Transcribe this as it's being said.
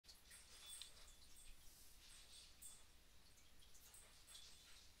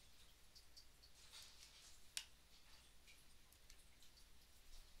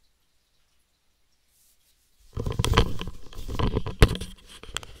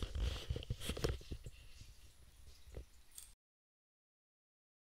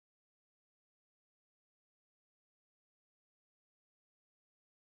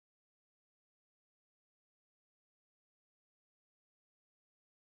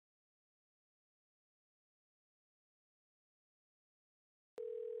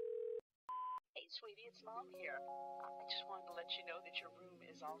sweetie, it's Mom here. I just wanted to let you know that your room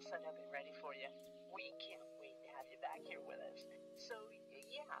is all set up and ready for you. We can't wait to have you back here with us. So,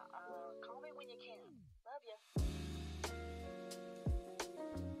 yeah, call me when you can. Love you.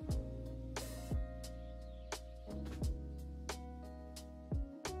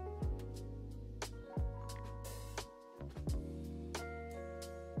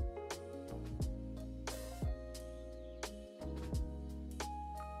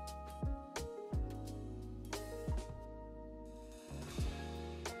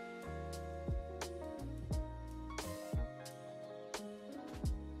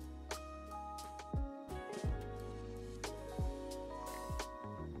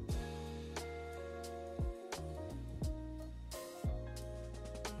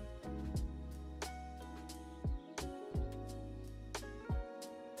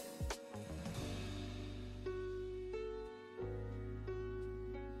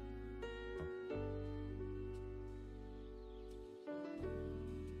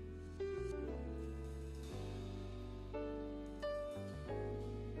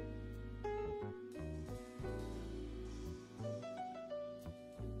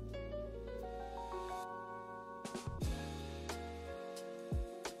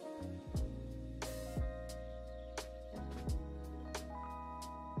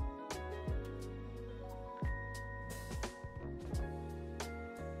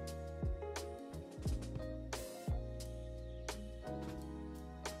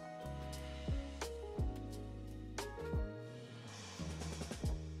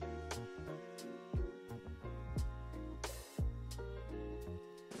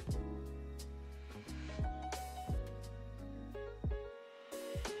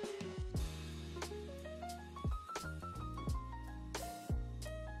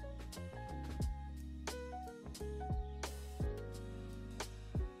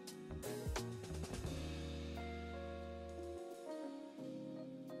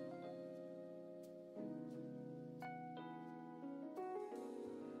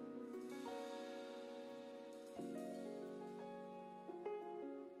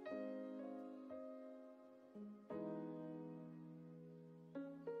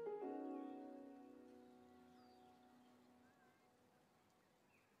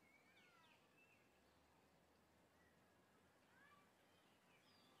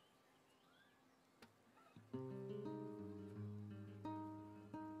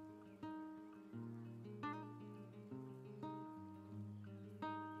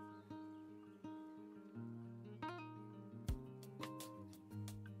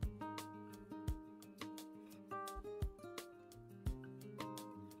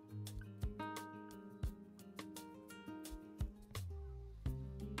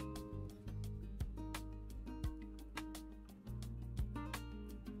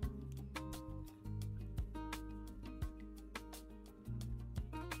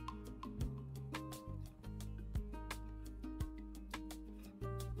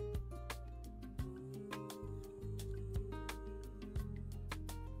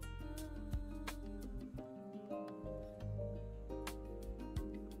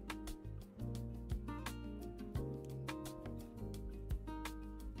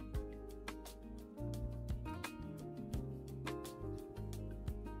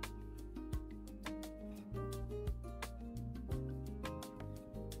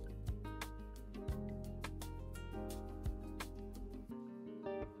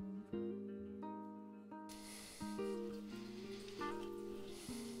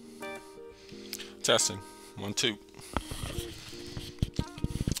 Testing. 1, 2.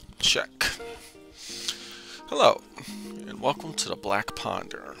 Check. Hello, and welcome to the Black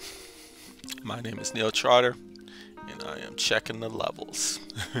Ponderer. My name is Neil Trotter, and I am checking the levels.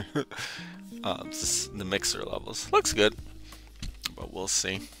 The mixer levels. Looks good, but we'll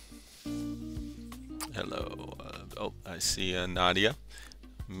see. Hello. Oh, I see Nadia.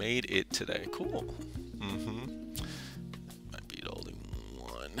 Made it today. Cool. Might be the only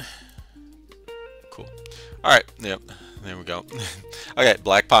one. Cool. Alright, yep, there we go. Okay,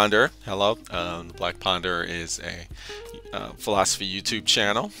 Black Ponderer, hello. Black Ponderer is a philosophy YouTube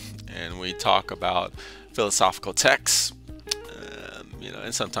channel, and we talk about philosophical texts,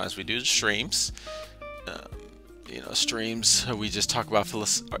 and sometimes we do streams. Streams, we just talk about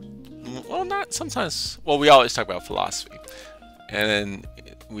not sometimes, well, we always talk about philosophy. And then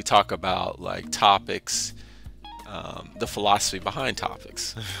we talk about, like, topics, the philosophy behind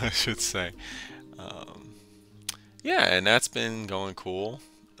topics, I should say. Yeah, and that's been going cool.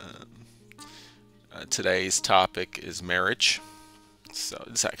 Today's topic is marriage. So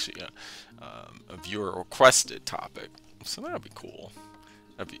it's actually a viewer requested topic. So that'll be cool.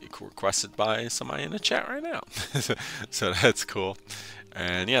 requested by somebody in the chat right now. So that's cool.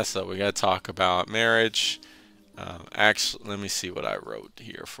 And yeah, so we got to talk about marriage. Actually, let me see what I wrote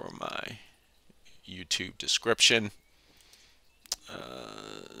here for my YouTube description.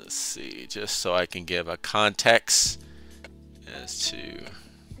 Let's see, just so I can give a context as to.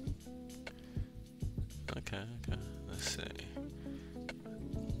 Okay, let's see.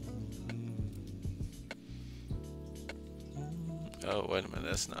 Oh, wait a minute,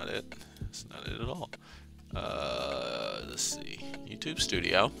 that's not it. That's not it at all. Let's see, YouTube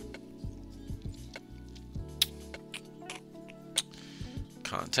Studio.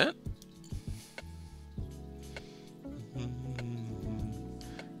 Content.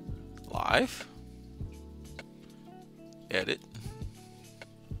 Live. Edit.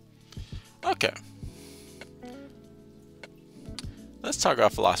 Okay. Let's talk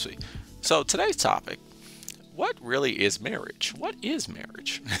about philosophy. So today's topic, what really is marriage? What is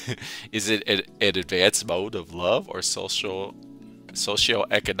marriage? Is it an advanced mode of love or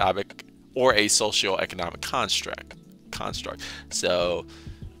socioeconomic or a socioeconomic construct? So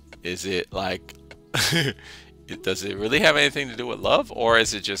is it like does it really have anything to do with love, or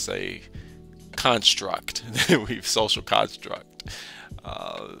is it just a construct? Social construct.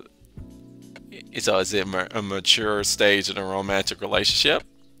 So is it a mature stage in a romantic relationship?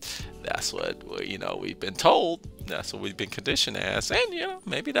 That's what we've been told. That's what we've been conditioned as, and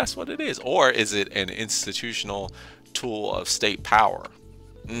maybe that's what it is. Or is it an institutional tool of state power?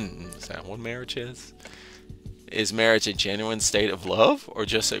 Is that what marriage is? Is marriage a genuine state of love, or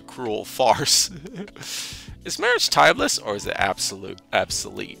just a cruel farce? Is marriage timeless, or is it obsolete?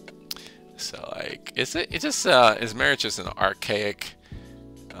 So like, is marriage just an archaic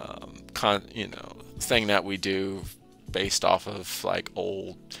thing that we do based off of like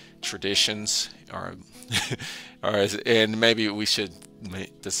old traditions, or and maybe we should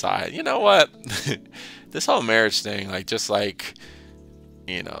decide, you know what, this whole marriage thing, like just like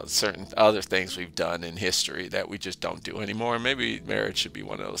certain other things we've done in history that we just don't do anymore, maybe marriage should be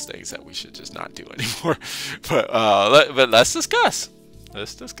one of those things that we should just not do anymore. But let's discuss.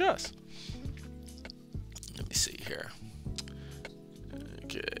 Let me see here.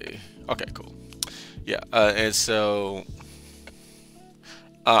 Okay, cool. Yeah, and so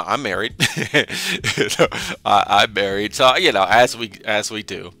I'm married. I'm married. So as we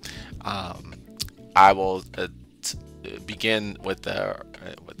do, I will begin with the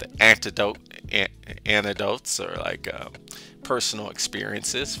anecdotes, or like personal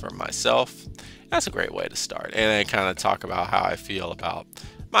experiences for myself. That's a great way to start, and then kind of talk about how I feel about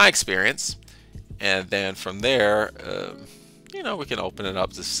my experience, and then from there, we can open it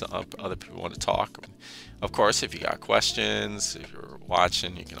up to some other people want to talk. Of course, if you got questions, if you're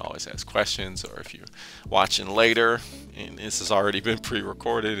watching, you can always ask questions, or if you're watching later and this has already been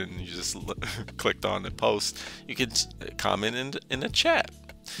pre-recorded and you just clicked on the post, you can comment in the chat,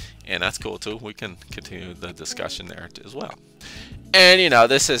 and that's cool too. We can continue the discussion there as well. And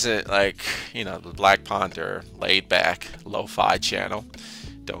this isn't like the Black Ponderer laid back lo-fi channel.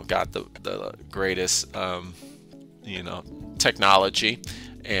 Don't got the greatest technology,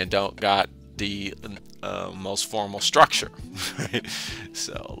 and don't got the most formal structure, right?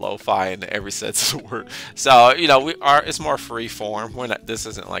 So lo-fi in every sense of the word. So it's more free form. This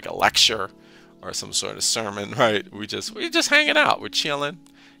isn't like a lecture or some sort of sermon, right? We're just hanging out, we're chilling.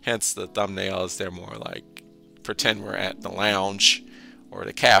 Hence the thumbnails, they're more like pretend we're at the lounge or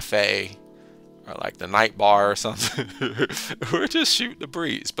the cafe or like the night bar or something. We're just shooting the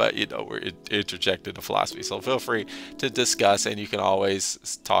breeze, but we're interjecting the philosophy. So feel free to discuss, and you can always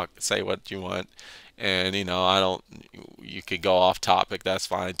say what you want. And you could go off topic, that's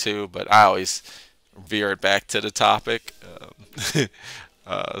fine too, but I always veer it back to the topic.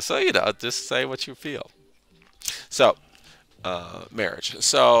 So just say what you feel. So marriage.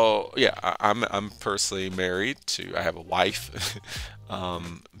 So yeah, I'm personally married to. I have a wife.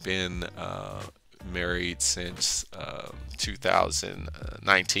 Been married since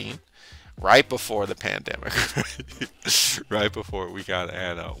 2019, right before the pandemic. Right before we had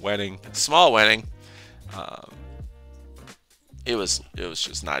a wedding, small wedding. It was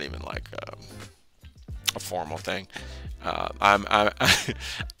just not even like a formal thing. I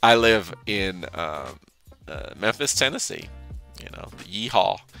live in Memphis, Tennessee. The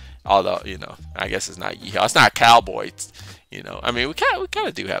Yeehaw. Although I guess it's not Yeehaw. It's not Cowboys. I mean, we kind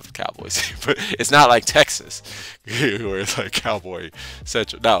of do have Cowboys here, but it's not like Texas, where it's like Cowboy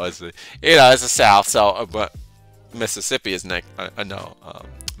Central. No, it's the South. So, but Mississippi is next.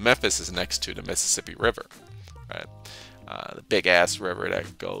 Memphis is next to the Mississippi River, right? The big ass river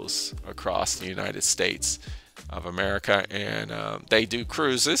that goes across the United States. of America, and they do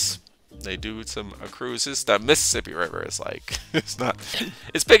cruises. They do some cruises. The Mississippi River is like it's not.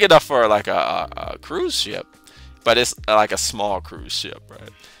 It's big enough for like a cruise ship, but it's like a small cruise ship, right?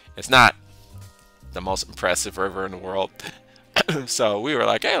 It's not the most impressive river in the world. So we were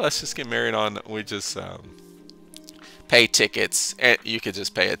like, hey, let's just get married on. We just pay tickets, and you could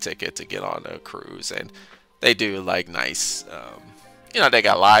just pay a ticket to get on a cruise, and they do like nice. They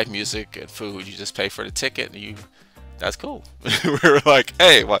got live music and food. You just pay for the ticket, and that's cool. We were like,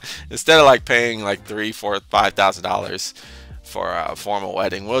 hey, well, instead of like paying like $3,000, $4,000, $5,000 for a formal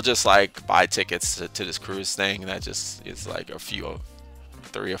wedding, we'll just like buy tickets to this cruise thing. That just it's like 3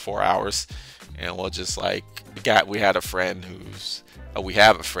 or 4 hours, and we'll just like we have a friend who's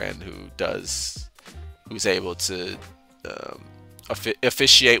able to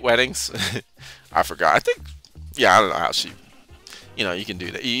officiate weddings. I forgot. I think, yeah, I don't know how she. You can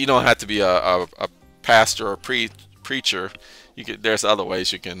do that. You don't have to be a pastor or preacher. There's other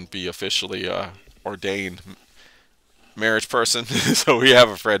ways you can be officially ordained marriage person. So we have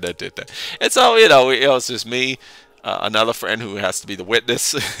a friend that did that, and so it was just me, another friend who has to be the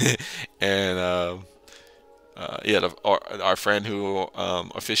witness, and our friend who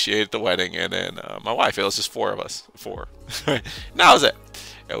officiated the wedding, and then my wife. It was just four of us. And that was it,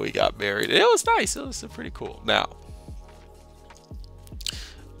 and we got married. It was nice. It was pretty cool. Now.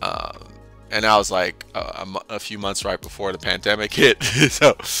 And I was like a few months right before the pandemic hit.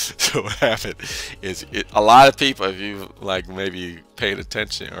 so what happened is a lot of people, if you like maybe paid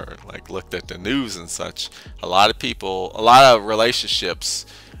attention or like looked at the news and such, a lot of relationships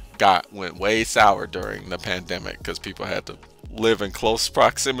went way sour during the pandemic because people had to live in close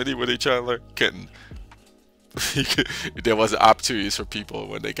proximity with each other. There wasn't opportunities for people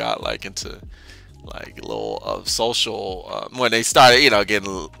when they got like into like little social when they started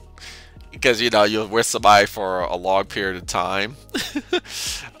getting, because you're with somebody for a long period of time.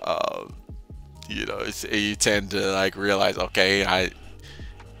 You tend to like realize, okay,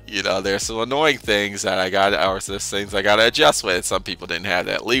 there's some annoying things that there's things I gotta adjust with. Some people didn't have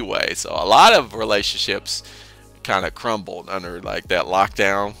that leeway, so a lot of relationships kind of crumbled under like that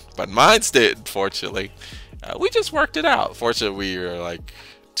lockdown, but mine's didn't, fortunately. We just worked it out. Fortunately, we were like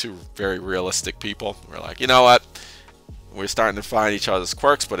two very realistic people. We're like, you know what? We're starting to find each other's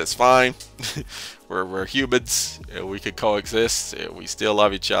quirks, but it's fine. we're humans, and we can coexist, and we still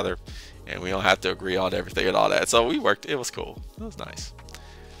love each other, and we don't have to agree on everything and all that. So we worked. It was cool. It was nice.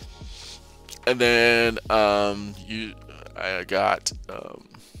 And then I got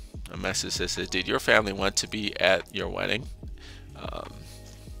a message that said, "Did your family want to be at your wedding?"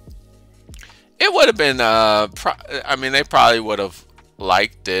 It would have been. They probably would have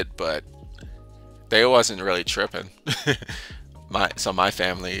liked it, but they wasn't really tripping. Most of my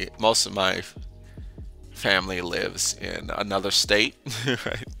family lives in another state,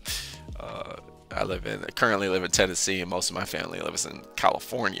 right? I currently live in Tennessee, and most of my family lives in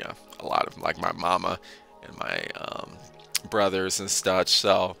California. A lot of like my mama and my brothers and such.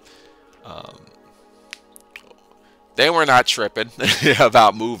 So they were not tripping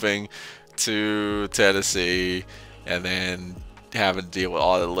about moving to Tennessee and then having to deal with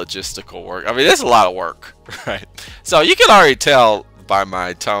all the logistical work. I mean, it's a lot of work, right? So you can already tell by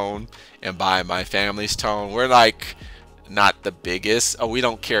my tone and by my family's tone, we're like not the biggest. We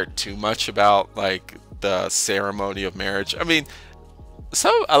don't care too much about like the ceremony of marriage. I mean,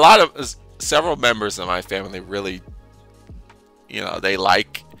 several members of my family really, they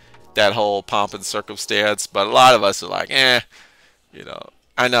like that whole pomp and circumstance, but a lot of us are like,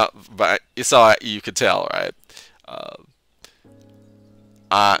 I know, but it's all you could tell, right?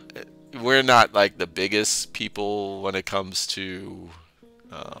 We're not like the biggest people when it comes to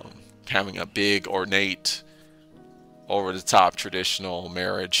having a big, ornate, over-the-top traditional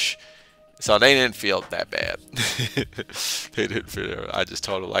marriage. So they didn't feel that bad. They didn't feel. I just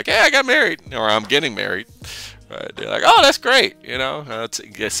told them like, "Hey, I got married, or I'm getting married." Right? They're like, "Oh, that's great,"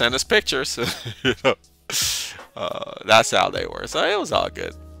 send us pictures. That's how they were. So it was all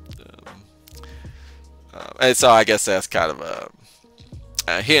good. And so I guess that's kind of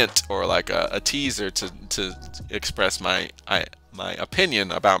a hint or like a teaser to express my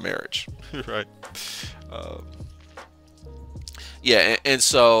opinion about marriage, right? Yeah, and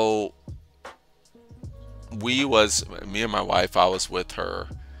so me and my wife, I was with her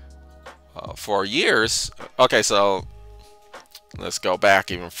for years. Okay, so let's go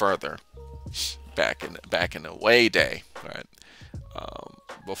back even further, back in the way day, right?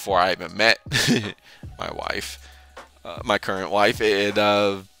 Before I even met my wife, my current wife, and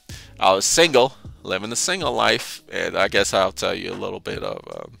I was single, living a single life, and I guess I'll tell you a little bit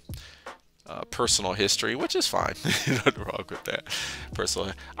of personal history, which is fine. Nothing wrong with that.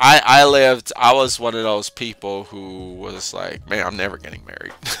 Personal. I was one of those people who was like, man, I'm never getting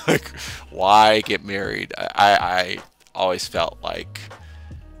married. Like, why get married? I always felt like,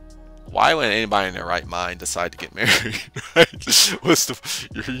 why would anybody in their right mind decide to get married?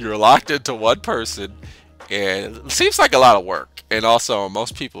 Right? You're locked into one person, and it seems like a lot of work. And also,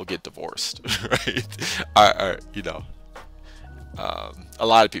 most people get divorced, right? You know. A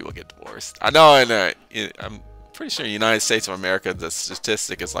lot of people get divorced. I know I'm pretty sure in the United States of America, the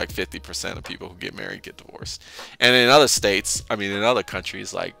statistic is like 50% of people who get married get divorced. And in other states, I mean, in other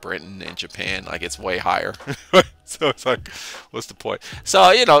countries like Britain and Japan, like it's way higher. So it's like, what's the point?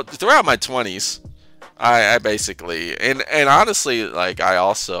 So, you know, throughout my 20s, I basically, and honestly, like I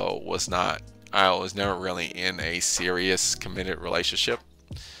also was never really in a serious committed relationship.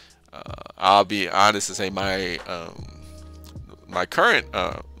 I'll be honest and say my current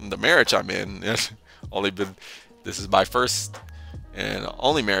the marriage I'm in this is my first and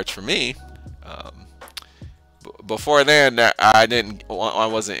only marriage for me. Before then, I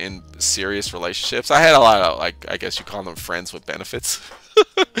wasn't in serious relationships. I had a lot of, like, I guess you call them friends with benefits.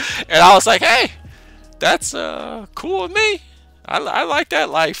 And I was like, hey, that's cool with me. I like that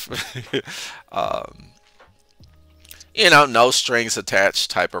life. You know, no strings attached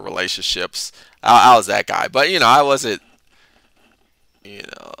type of relationships. I was that guy, but you know, I wasn't, you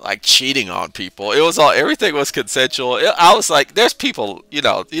know, like cheating on people. It was everything was consensual. I was like, there's people, you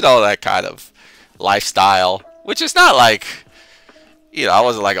know that kind of lifestyle, which is not like, you know, I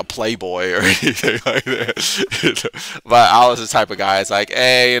wasn't like a playboy or anything like that. But I was the type of guy. It's like,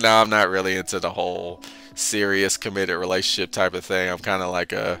 hey, you know, I'm not really into the whole serious committed relationship type of thing. I'm kind of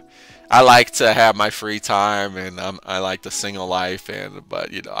like I like to have my free time, and I like the single life,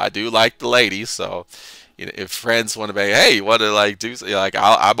 but you know, I do like the ladies, so. You know, if friends want to be, hey, you want to like do, you know, like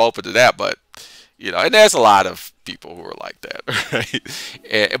I'm open to that, but you know, and there's a lot of people who are like that,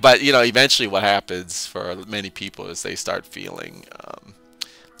 right? But you know, eventually, what happens for many people is they start feeling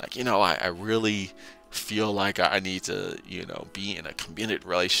like, you know, I really feel like I need to, you know, be in a committed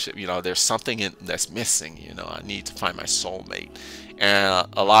relationship. You know, there's something that's missing. You know, I need to find my soulmate. And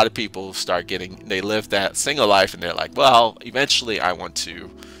a lot of people they live that single life, and they're like, well, eventually, I want to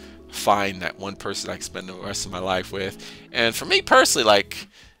find that one person I can spend the rest of my life with. And for me personally, like,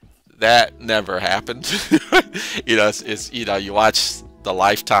 that never happened. You know, it's you know, you watch the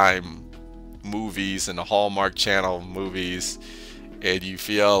Lifetime movies and the Hallmark Channel movies, and you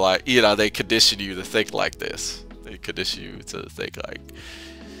feel like, you know, they condition you to think like this. They condition you to think like,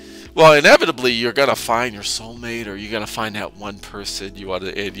 well, inevitably you're gonna find your soulmate, or you're gonna find that one person you want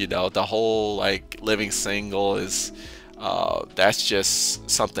to. And you know, the whole like living single is that's just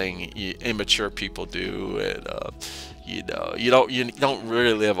something immature people do, and you know, you don't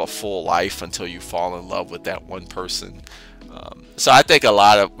really live a full life until you fall in love with that one person. So I think a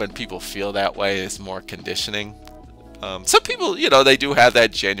lot of when people feel that way, it's more conditioning. Some people, you know, they do have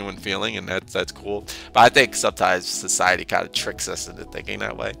that genuine feeling, and that's cool. But I think sometimes society kind of tricks us into thinking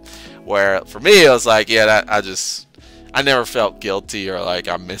that way. Where for me, it was like, yeah, I never felt guilty or like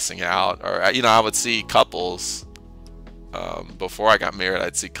I'm missing out, or you know, I would see couples. Before I got married,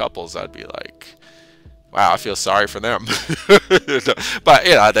 I'd see couples. I'd be like, wow, I feel sorry for them. But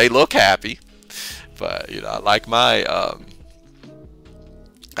you know, they look happy. But you know, I like my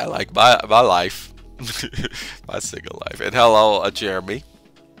life, my single life. And hello, Jeremy,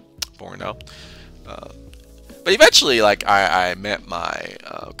 Borno. But eventually, like I met my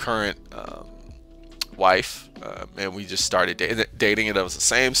current wife, and we just started dating, and it was the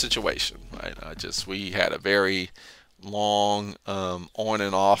same situation. Right? We had a very long on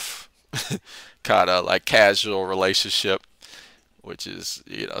and off kind of like casual relationship, which is,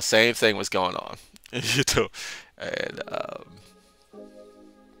 you know, same thing was going on. You know, and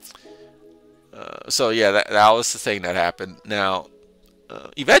so yeah, that was the thing that happened. Now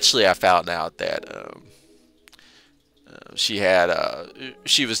eventually I found out that she had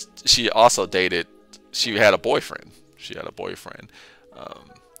she also dated, she had a boyfriend.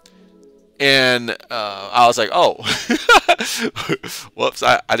 And I was like, oh, whoops,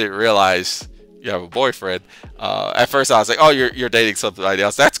 I didn't realize you have a boyfriend. At first I was like, oh, you're dating somebody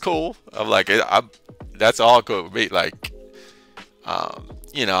else. That's cool. I'm like, that's all good with me. Like,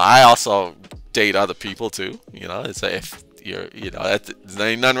 you know, I also date other people too. You know, it's if you're, you know, there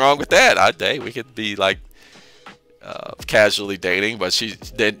ain't nothing wrong with that. We could be like casually dating, but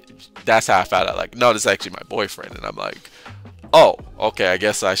that's how I found out. Like, no, this is actually my boyfriend. And I'm like, oh, okay, I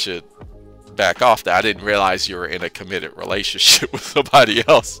guess I should back off that. I didn't realize you were in a committed relationship with somebody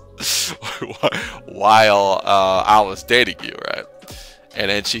else while I was dating you, right? And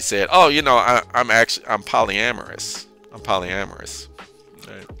then she said, "Oh, you know, I'm polyamorous. I'm polyamorous."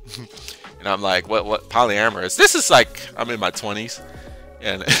 Right? And I'm like, "What polyamorous?" This is like I'm in my 20s,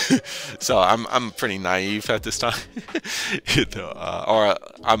 and so I'm pretty naive at this time, you know, or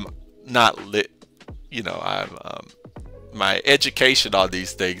I'm not lit. You know, my education on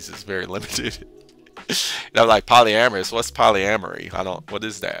these things is very limited. And I'm like, polyamorous. What's polyamory? What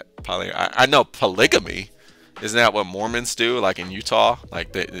is that? I know polygamy. Isn't that what Mormons do? Like in Utah,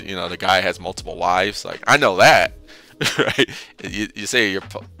 like you know, the guy has multiple wives. Like I know that, right? You say you're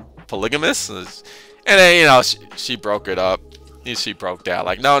polygamous, and then you know she broke it up. She broke down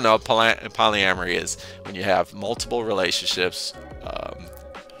like, no, polyamory is when you have multiple relationships,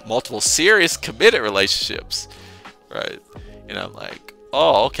 multiple serious committed relationships, right? And I'm like,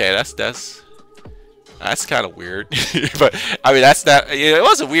 oh, okay, that's kind of weird. But I mean, that's not, you know, it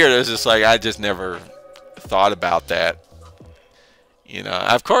wasn't weird. It was just like I just never thought about that. You know,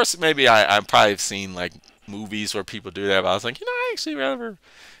 of course, maybe I've probably seen like movies where people do that, but I was like, you know, I actually never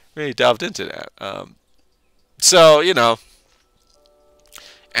really delved into that. So, you know,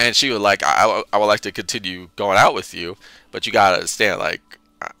 and she was like, I would like to continue going out with you, but you gotta understand, like,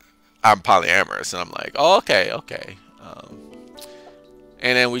 I'm polyamorous. And I'm like, oh, okay.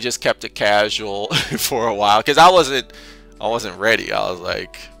 And then we just kept it casual for a while, because I wasn't ready. I was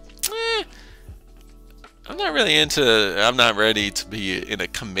like, I'm not ready to be in a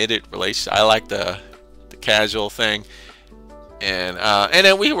committed relationship. I like the casual thing. And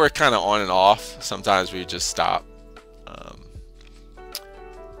then we were kind of on and off. Sometimes we just stop,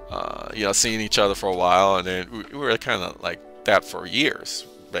 you know, seeing each other for a while, and then we were kind of like that for years,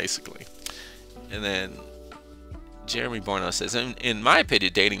 basically. And then Jeremy Borno says, in my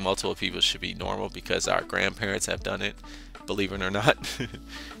opinion, dating multiple people should be normal because our grandparents have done it, believe it or not.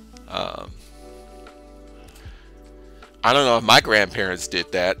 I don't know if my grandparents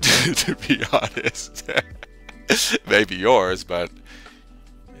did that, to be honest. Maybe yours, but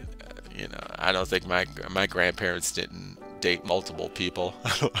you know, I don't think my grandparents didn't date multiple people.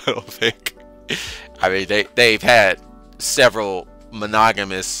 I don't think. I mean, they've had several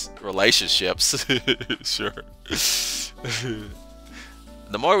monogamous relationships. Sure.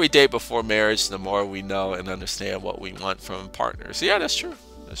 The more we date before marriage, the more we know and understand what we want from partners. Yeah, that's true.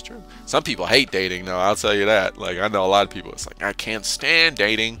 That's true. Some people hate dating, though. I'll tell you that. Like, I know a lot of people. It's like, I can't stand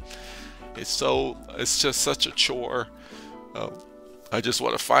dating. It's just such a chore. I just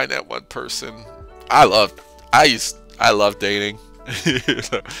want to find that one person. I love dating.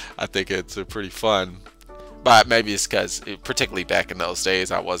 I think it's pretty fun. But maybe it's because, particularly back in those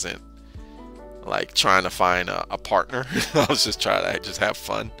days, I wasn't like trying to find a partner. I was just trying to just have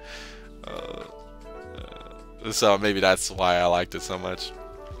fun. So maybe that's why I liked it so much.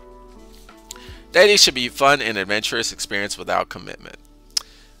 Dating should be fun and adventurous experience without commitment.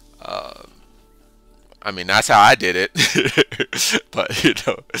 I mean, that's how I did it. But, you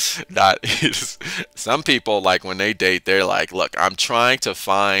know, some people, like, when they date, they're like, look, I'm trying to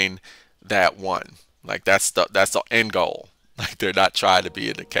find that one. Like, that's the end goal. Like, they're not trying to be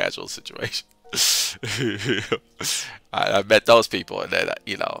in a casual situation. I met those people, and then,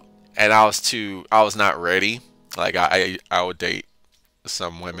 you know, and I was not ready. Like, I would date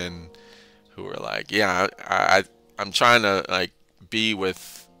some women who were like, yeah, I'm trying to, like, be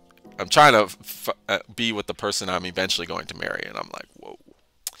with the person I'm eventually going to marry. And I'm like, whoa.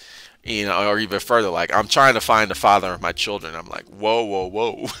 You know, or even further, like, I'm trying to find the father of my children. I'm like,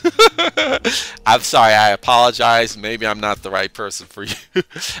 whoa. I'm sorry, I apologize. Maybe I'm not the right person for you.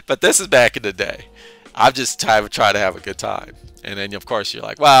 But this is back in the day. I'm just trying to have a good time. And then, of course, you're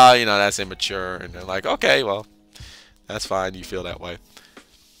like, well, you know, that's immature. And they're like, okay, well, that's fine. You feel that way.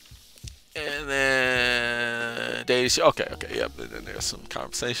 And then okay, yep. And then there's some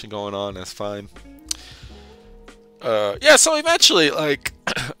conversation going on. That's fine. Yeah. So eventually, like,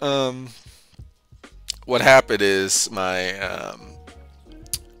 what happened is my,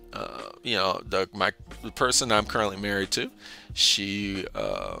 you know, the person I'm currently married to,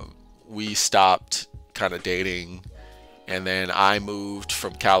 we stopped kind of dating, and then I moved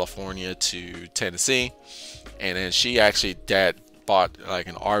from California to Tennessee, and then she actually bought like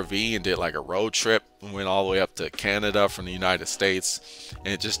an RV and did like a road trip and went all the way up to Canada from the United States, and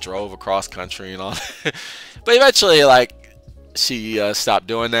it just drove across country and all that. But eventually, like, she stopped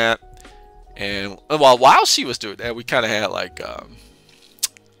doing that, and while she was doing that, we kind of had like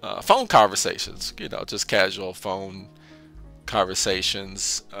phone conversations, you know, just casual phone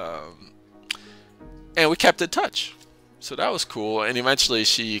conversations, and we kept in touch, so that was cool. And eventually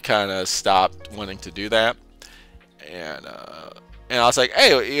she kind of stopped wanting to do that, and I was like,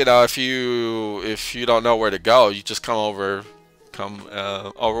 hey, you know, if you don't know where to go, you just come over come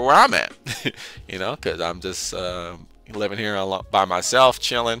over where I'm at, you know, because I'm just living here by myself,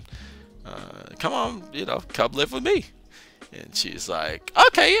 chilling. Come on, you know, come live with me. And she's like,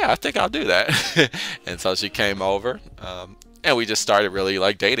 okay, yeah, I think I'll do that. And so she came over, and we just started really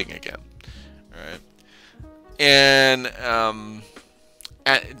like dating again, right? And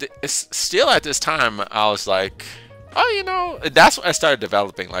still at this time, I was like, oh, you know, that's what I started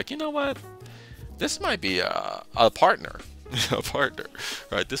developing. Like, you know what? This might be a partner, a partner,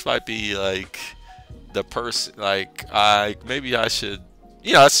 right? This might be like the person. Like, maybe I should,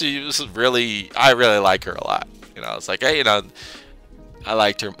 you know. She was really, I really like her a lot. You know, I was like, hey, you know, I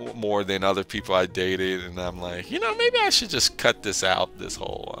liked her more than other people I dated, and I'm like, you know, maybe I should just cut this out. This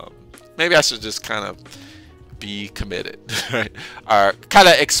whole, maybe I should just kind of be committed, right? Or kind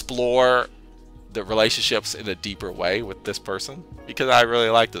of explore the relationships in a deeper way with this person, because I really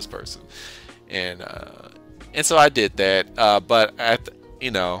like this person. And so I did that, but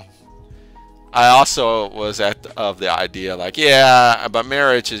you know, I also was of the idea like, yeah, but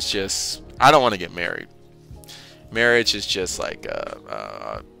marriage is just, I don't want to get married. Marriage is just like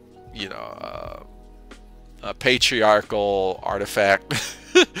you know, a patriarchal artifact.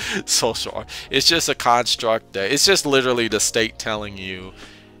 Social, it's just a construct. It's just literally the state telling you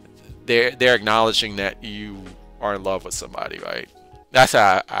they're acknowledging that you are in love with somebody, right? That's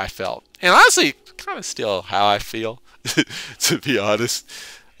how I felt, and honestly, kind of still how I feel, to be honest.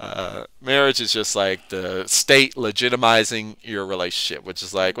 Marriage is just like the state legitimizing your relationship, which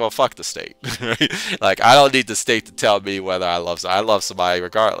is like, well, fuck the state, right? Like, I don't need the state to tell me whether I love somebody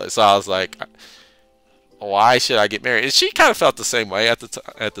regardless. So I was like, why should I get married? And she kind of felt the same way at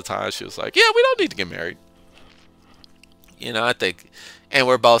the time. She was like, yeah, we don't need to get married. You know, I think, and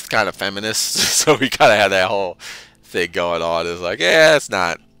we're both kind of feminists, so we kind of had that whole thing going on. It's like, yeah, it's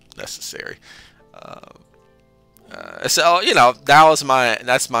not necessary. So, you know, that's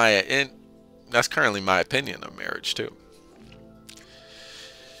currently my opinion of marriage too.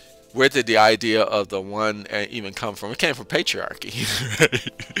 Where did the idea of the one even come from? It came from patriarchy. Right?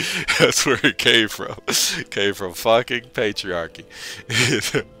 That's where it came from. It came from fucking patriarchy.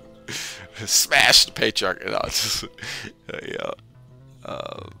 Smash the patriarchy. No, just, yeah.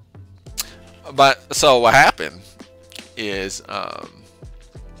 But so what happened is,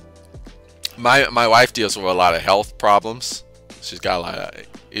 my wife deals with a lot of health problems. She's got a lot of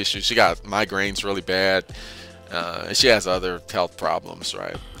issues. She got migraines really bad, and she has other health problems,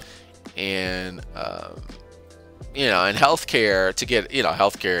 right? And you know, in healthcare, to get, you know,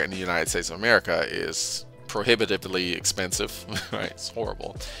 healthcare in the United States of America is prohibitively expensive, right? It's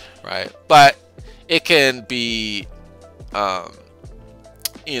horrible, right? But it can be,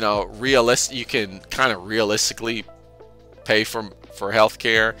 you know, realistic. You can kind of realistically pay for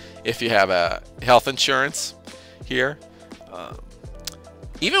healthcare if you have a health insurance here.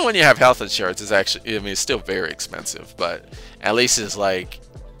 Even when you have health insurance, it's actually, I mean, it's still very expensive, but at least it's like,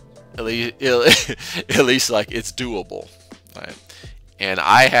 at least like it's doable, right? And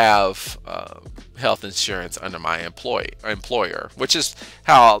I have health insurance under my employer, which is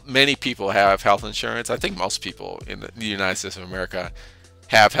how many people have health insurance. I think most people in the United States of America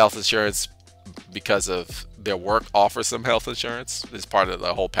have health insurance because of their work offers them health insurance. It's part of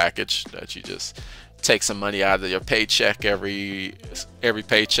the whole package that you just take some money out of your paycheck every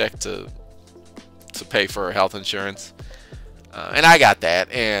paycheck to pay for health insurance. And I got that,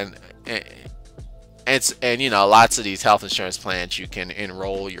 and you know, lots of these health insurance plans, you can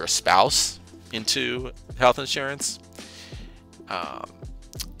enroll your spouse into health insurance.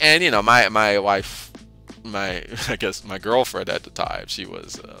 And you know, my wife, I guess my girlfriend at the time, she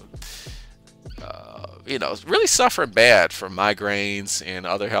was you know, really suffering bad from migraines and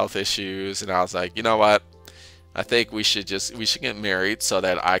other health issues, and I was like, you know what, I think we should get married so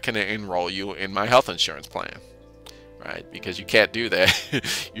that I can enroll you in my health insurance plan, right? Because you can't do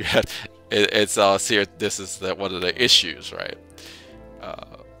that. You have, it's here. This is one of the issues, right?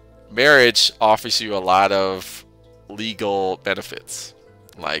 Marriage offers you a lot of legal benefits,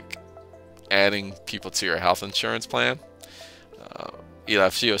 like adding people to your health insurance plan. You know,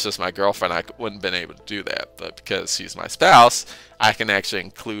 if she was just my girlfriend, I wouldn't have been able to do that. But because she's my spouse, I can actually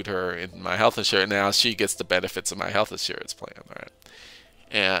include her in my health insurance. Now she gets the benefits of my health insurance plan, right?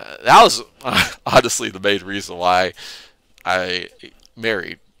 And that was honestly the main reason why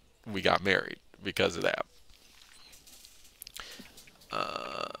we got married, because of that.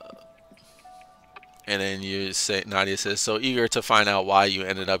 And then Nadia says, so eager to find out why you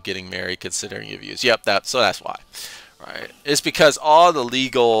ended up getting married considering your views. Yep, so that's why. Right? It's because all the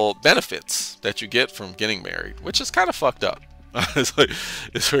legal benefits that you get from getting married, which is kind of fucked up.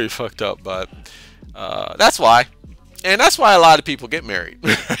 It's really fucked up, but that's why. And that's why a lot of people get married,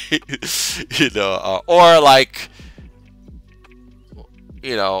 right? Or like,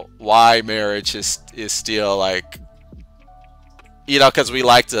 why marriage is still like, because we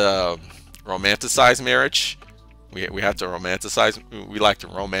like to romanticize marriage. We have to romanticize. We like to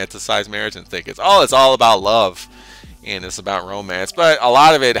romanticize marriage and think it's all about love, and it's about romance. But a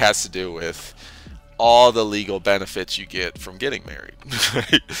lot of it has to do with all the legal benefits you get from getting married,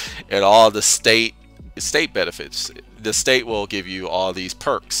 right? And all the state benefits. The state will give you all these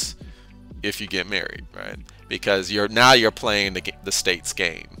perks if you get married, right? Because you're playing the state's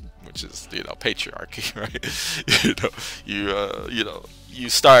game, which is patriarchy, right? You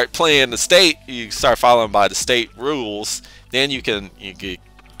start playing the state, you start following by the state rules, then you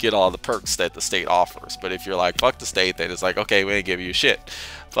get all the perks that the state offers. But if you're like, fuck the state, then it's like, okay, we ain't give you shit.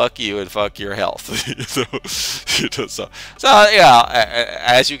 Fuck you and fuck your health. So yeah,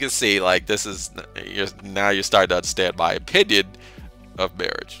 as you can see, like, this is now you're starting to understand my opinion of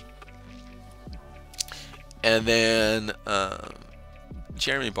marriage. And then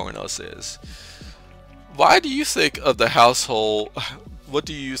Jeremy Borno says, why do you think of the household? What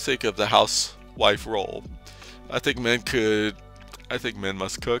do you think of the housewife role? I think men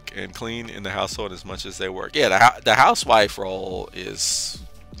must cook and clean in the household as much as they work. Yeah, the housewife role is,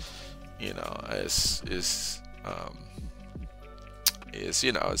 it's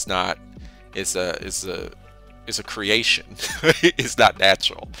a creation. It's not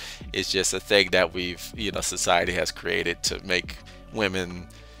natural. It's just a thing that society has created to make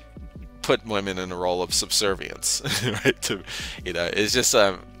put women in a role of subservience, right? It's just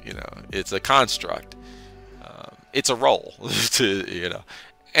it's a construct. It's a role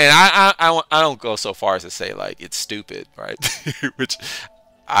and I don't go so far as to say like it's stupid, right? Which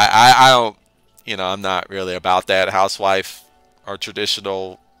I don't, I'm not really about that housewife or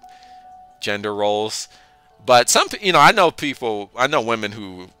traditional gender roles. But I know women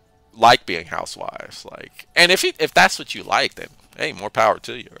who like being housewives, like, and if that's what you like, then hey, more power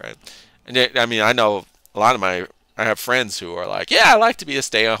to you, right? And I know I have friends who are like, yeah, I like to be a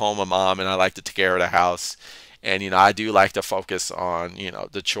stay-at-home mom, and I like to take care of the house, and I do like to focus on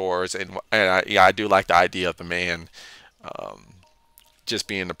the chores, and I do like the idea of the man just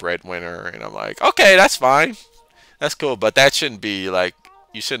being the breadwinner, and I'm like, okay, that's fine, that's cool, but that shouldn't be like,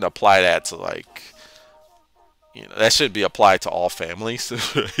 you shouldn't apply that to like, that should be applied to all families.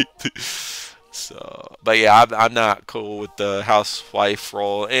 So, but yeah, I'm not cool with the housewife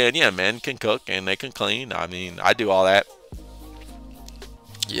role. And yeah, men can cook and they can clean. I mean, I do all that.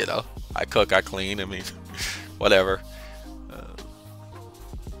 I cook, I clean. I mean, whatever.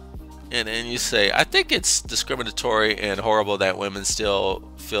 And then you say, I think it's discriminatory and horrible that women still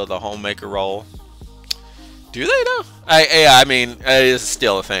fill the homemaker role. Do they though? I mean, it is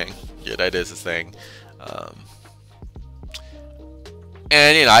still a thing. Yeah, that is a thing.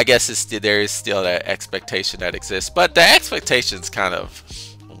 And I guess there is still that expectation that exists, but the expectation's kind of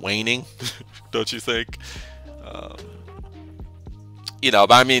waning, don't you think? But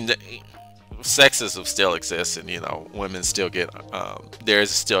I mean, sexism still exists, and women still get there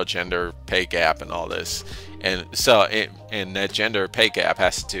is still gender pay gap and all this, and so and that gender pay gap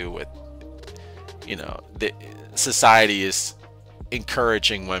has to do with the society is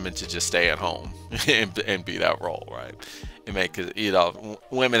encouraging women to just stay at home and be that role, right? And make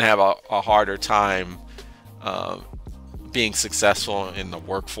women have a harder time being successful in the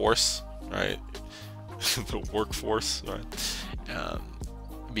workforce, right? The workforce, right?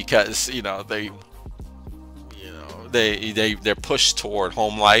 Because they're pushed toward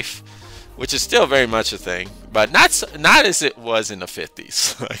home life, which is still very much a thing, but not as it was in the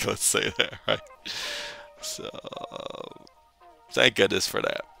 50s. Like, let's say that, right? So thank goodness for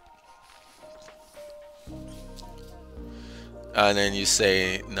that. And then you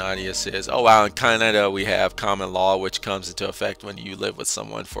say, Nadia says, oh wow, in Canada we have common law which comes into effect when you live with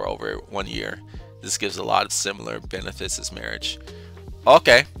someone for over 1 year. This gives a lot of similar benefits as marriage.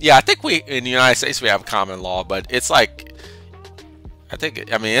 Okay, yeah, I think in the United States we have common law, but it's like, I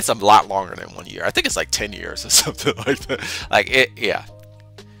mean, it's a lot longer than 1 year. I think it's like 10 years or something like that. Like, yeah.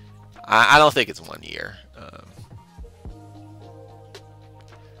 I don't think it's 1 year.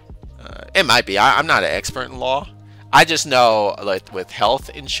 It might be. I'm not an expert in law. I just know, like, with health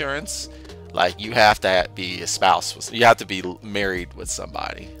insurance, like, you have to be a spouse. You have to be married with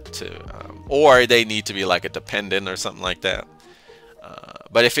somebody or they need to be like a dependent or something like that.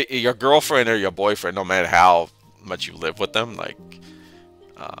 But if your girlfriend or your boyfriend, no matter how much you live with them, like,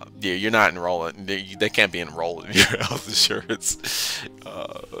 you're not enrolling. They can't be enrolled in your health insurance.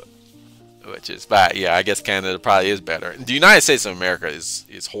 which is bad. Yeah, I guess Canada probably is better. The United States of America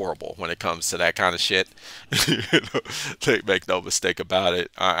is horrible when it comes to that kind of shit. Make no mistake about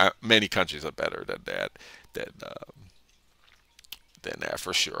it. Many countries are better than that. Than that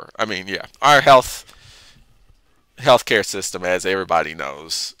for sure. I mean, yeah, our healthcare system, as everybody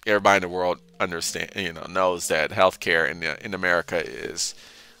knows, everybody in the world knows that healthcare in America is,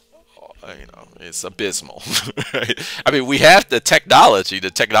 it's abysmal. Right? I mean, we have the technology.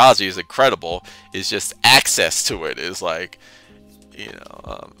 The technology is incredible. It's just access to it is like,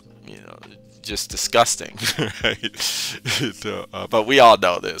 just disgusting. Right? So, but we all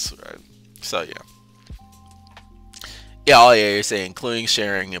know this, right? So yeah. Yeah, oh yeah, you're saying including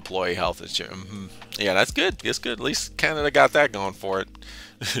sharing employee health insurance. Yeah, that's good. That's good. At least Canada got that going for it.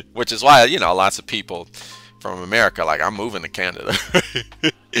 Which is why, lots of people from America, like, I'm moving to Canada.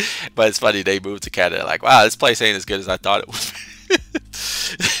 But it's funny, they moved to Canada, like, wow, this place ain't as good as I thought it would be.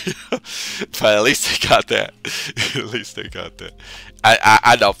 But at least they got that. At least they got that.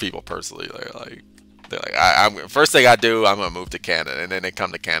 I know people personally, they're like, I'm first thing I do, I'm gonna move to Canada, and then they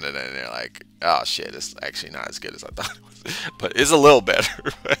come to Canada and they're like, oh shit, it's actually not as good as I thought it was, but it's a little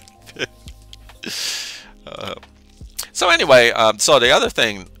better. So anyway, so the other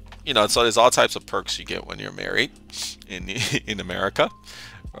thing, so there's all types of perks you get when you're married in America,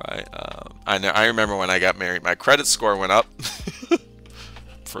 right? I remember when I got married, my credit score went up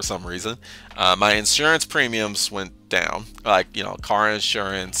for some reason. My insurance premiums went down, like, car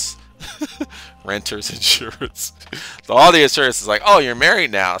insurance, renter's insurance. So all the insurance is like, oh, you're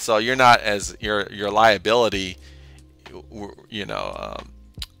married now, so you're not as your liability, you're not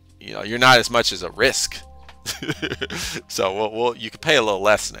as much as a risk. So you can pay a little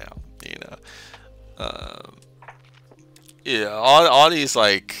less now, yeah, all these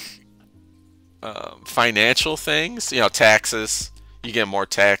like financial things, taxes. You get more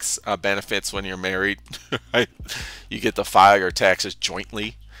tax benefits when you're married. Right? You get to file your taxes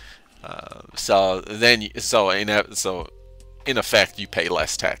jointly. So in effect, you pay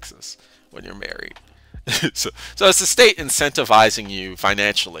less taxes when you're married. So it's the state incentivizing you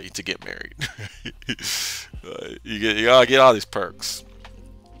financially to get married. You gotta get all these perks.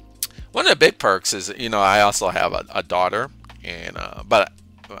 One of the big perks is, I also have a daughter, and but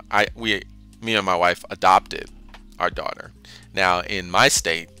me and my wife adopted our daughter. Now in my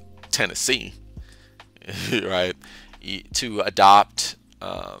state, Tennessee, right, to adopt.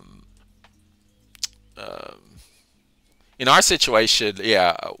 In our situation,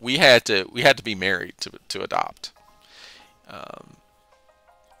 yeah, we had to be married to adopt.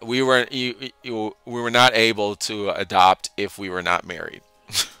 We were not able to adopt if we were not married,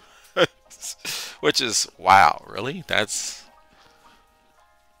 which is, wow, really? Isn't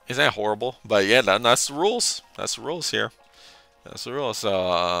that horrible? But yeah, that's the rules. That's the rules here. That's the rules.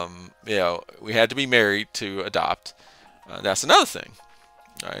 So we had to be married to adopt. That's another thing,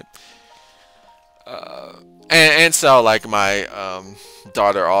 right? And so, like, my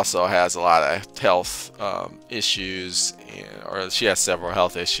daughter also has a lot of health issues, or she has several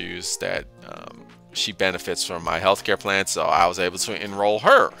health issues that she benefits from my healthcare plan. So I was able to enroll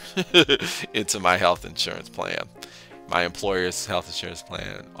her into my health insurance plan, my employer's health insurance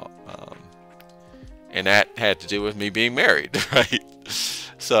plan, and that had to do with me being married, right?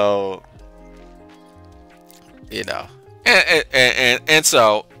 So, and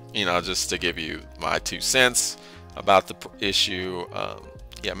so, just to give you my 2 cents about the issue,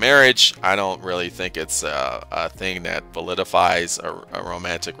 marriage, I don't really think it's a thing that validifies a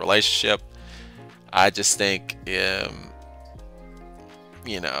romantic relationship. I just think, I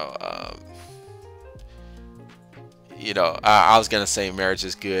was going to say marriage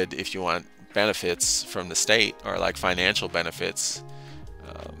is good if you want benefits from the state, or like financial benefits.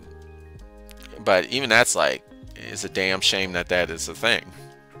 But even that's like, it's a damn shame that is a thing.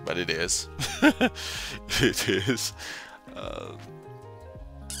 But it is. It is.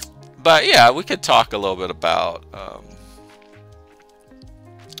 But yeah, we could talk a little bit about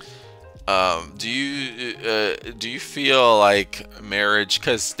do you feel like marriage,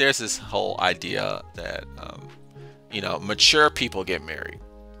 because there's this whole idea that mature people get married,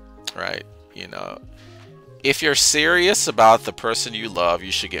 right? If you're serious about the person you love,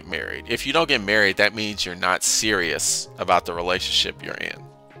 you should get married. If you don't get married, that means you're not serious about the relationship you're in.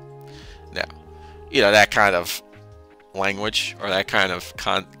 Now, that kind of language, or that kind of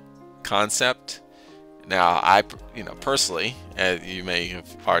concept. Now, I, personally, as you may have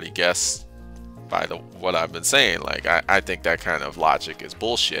already guessed by what I've been saying, like, I think that kind of logic is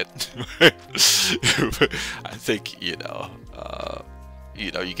bullshit. I think, you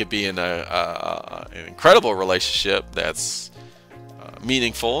could be in an incredible relationship that's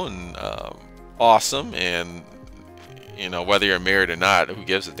meaningful and awesome, and you know, whether you're married or not, who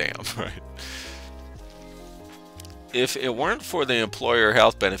gives a damn, right? If it weren't for the employer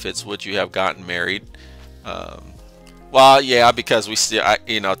health benefits, would you have gotten married? Well, yeah, because we still,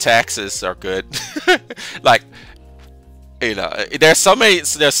 you know, taxes are good. Like, you know, there's so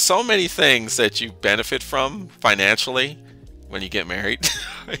many things that you benefit from financially when you get married.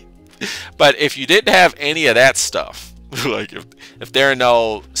 But if you didn't have any of that stuff, like if there are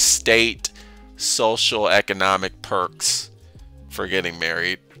no state social economic perks for getting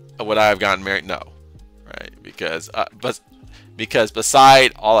married, would I have gotten married? No, right? Because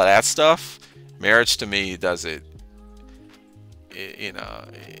beside all of that stuff, marriage to me does it, you know,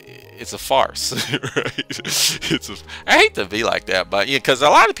 it's a farce, right? I hate to be like that, but yeah, because a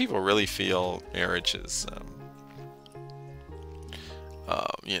lot of people really feel marriage is,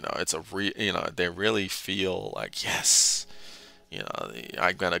 you know, it's you know, they really feel like, yes, you know,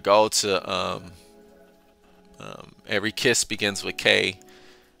 I'm gonna go to Every Kiss Begins with K.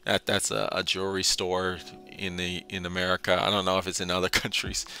 That's a jewelry store in America. I don't know if it's in other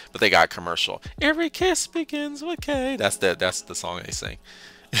countries, but they got a commercial. Every kiss begins with K. That's the song they sing.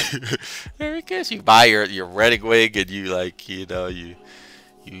 Every kiss, you buy your wedding wig, and you, like, you know, you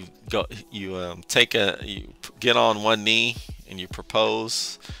get on one knee and you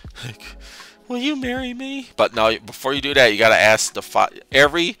propose, like, will you marry me? But no, before you do that, you gotta ask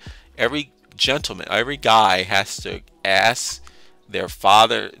every gentleman, every guy has to ask their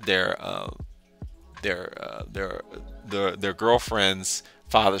father, their girlfriend's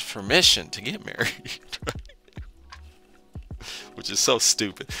father's permission to get married. Which is so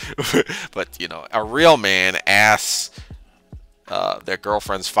stupid. But you know, a real man asks their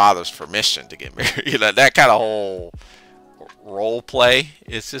girlfriend's father's permission to get married. You know, that kind of whole role play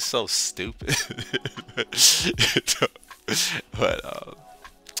is just so stupid. But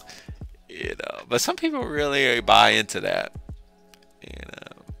you know, but some people really buy into that. You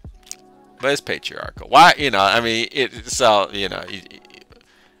know, but it's patriarchal. Why? You know, I mean, so you know,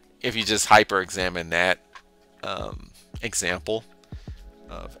 if you just hyper examine that example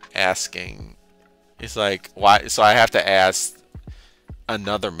of asking, it's like, why? So I have to ask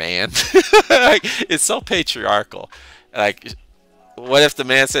another man. Like, it's so patriarchal. Like, what if the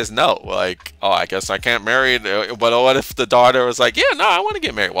man says no? Like, oh, I guess I can't marry. But what if the daughter was like, yeah, no, I want to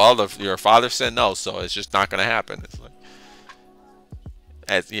get married? Well, your father said no, so it's just not going to happen. It's like,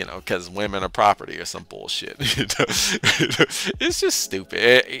 as you know, because women are property or some bullshit. You know? It's just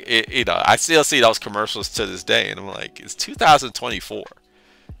stupid. You know, I still see those commercials to this day, and I'm like, it's 2024.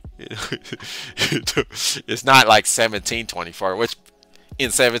 You know? It's not like 1724, which in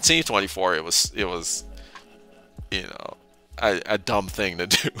 1724 it was you know, a dumb thing to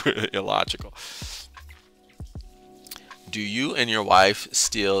do, illogical. Do you and your wife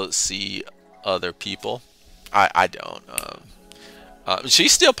still see other people? I don't.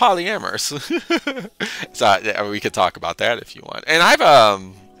 She's still polyamorous. So we could talk about that if you want. And I've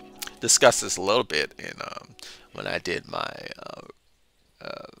discussed this a little bit in when I did my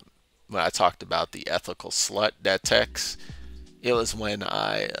when I talked about the ethical slut that text. It was when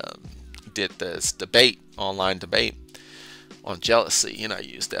I did this online debate on jealousy, and I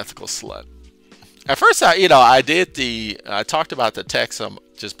used the ethical slut. At first, I talked about the text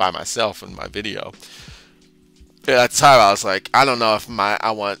just by myself in my video. At the time, I was like, I don't know if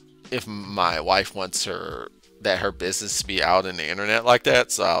my wife wants her business to be out in the internet like that.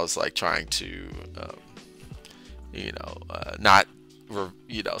 So I was like trying to, not,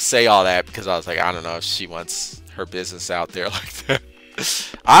 say all that, because I was like, I don't know if she wants her business out there like that.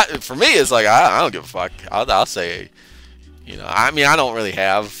 For me, it's like, I don't give a fuck. I'll say, I mean, I don't really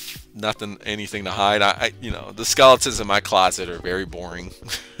have anything to hide. The skeletons in my closet are very boring.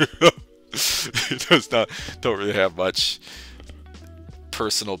 Don't really have much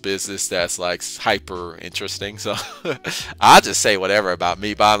personal business that's like hyper interesting, so I'll just say whatever about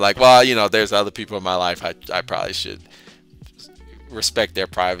me. But I'm like, well, there's other people in my life I probably should respect their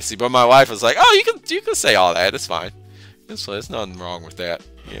privacy. But my wife was like, oh, you can say all that, it's fine. There's nothing wrong with that.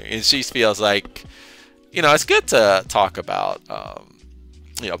 And she feels like, it's good to talk about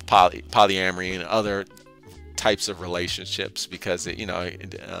polyamory and other types of relationships, because it it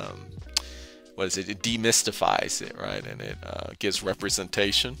demystifies it, right? And it gives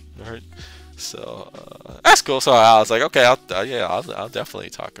representation, right? So that's cool. So I was like, okay, I'll definitely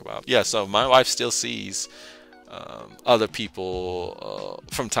talk about. Yeah, so my wife still sees other people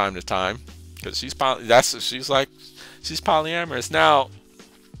from time to time, because she's polyamorous now.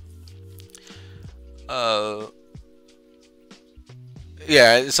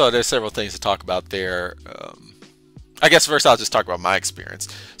 Yeah, so there's several things to talk about there. I guess first I'll just talk about my experience.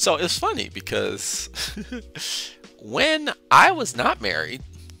 So it's funny because when I was not married,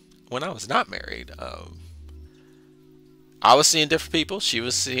 I was seeing different people. She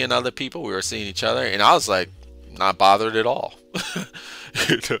was seeing other people. We were seeing each other, and I was like, not bothered at all.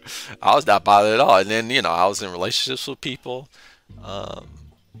 I was not bothered at all. And then, I was in relationships with people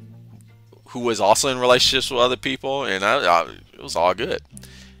who was also in relationships with other people, and it was all good.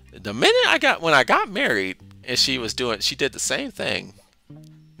 The minute when I got married, and she did the same thing.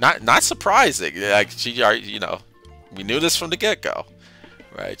 Not surprising. Like we knew this from the get-go,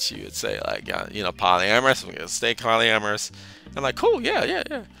 right? She would say like, polyamorous. We're gonna stay polyamorous. I'm like, cool,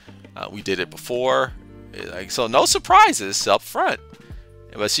 yeah. We did it before, like, so no surprises up front.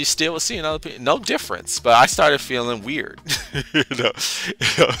 But she still was seeing other people. No difference. But I started feeling weird.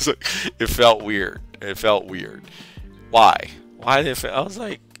 It felt weird. It felt weird. Why? Why did it feel? I was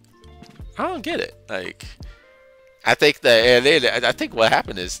like, I don't get it. Like, I think I think what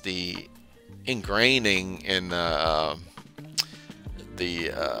happened is the ingraining in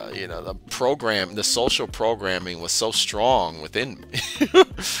the social programming was so strong within me,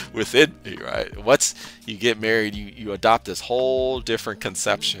 right? Once you get married, you adopt this whole different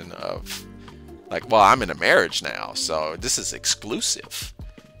conception of like, well, I'm in a marriage now, so this is exclusive,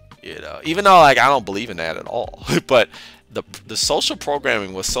 even though like I don't believe in that at all. But the social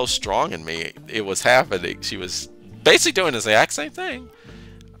programming was so strong in me, it was happening. She was basically doing the exact same thing,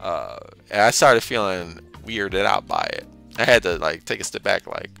 and I started feeling weirded out by it. I had to like take a step back,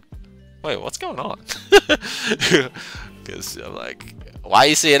 like, wait, what's going on? Because I'm like, why are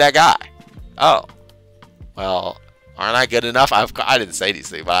you seeing that guy? Oh, well, aren't I good enough? I didn't say these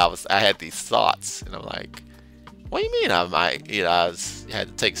things, but I had these thoughts, and I'm like, what do you mean? I had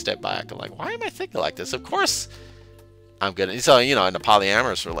to take a step back. I'm like, why am I thinking like this? Of course, I'm good. So in a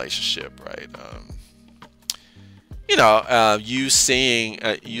polyamorous relationship, right? You seeing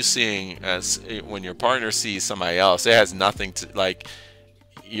as when your partner sees somebody else, it has nothing to like.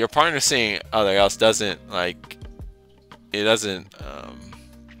 Your partner seeing other else doesn't like. It doesn't.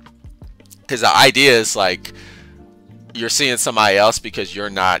 Because the idea is like you're seeing somebody else because you're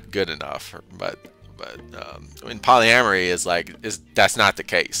not good enough. But in polyamory is like that's not the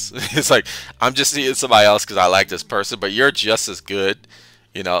case. It's like I'm just seeing somebody else because I like this person, but you're just as good.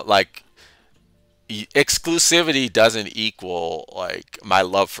 Like. Exclusivity doesn't equal like my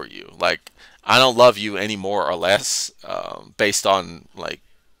love for you. Like I don't love you any more or less based on like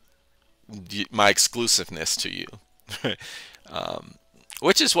my exclusiveness to you,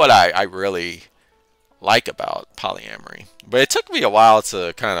 which is what I really like about polyamory. But it took me a while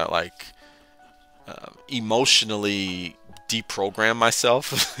to kind of like emotionally deprogram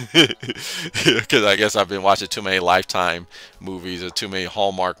myself because I guess I've been watching too many Lifetime movies or too many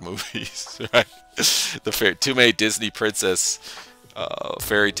Hallmark movies, right? Too many Disney princess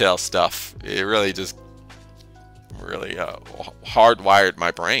fairy tale stuff. It really just hardwired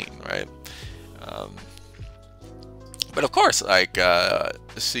my brain, right? But of course, like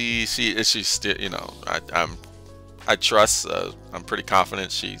she's still, I trust. I'm pretty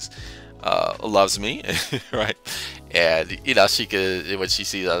confident she's loves me, right? And she could, when she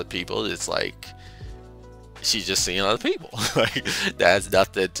sees other people, it's like she's just seeing other people. Like that has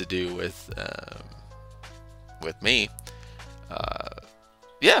nothing to do with me.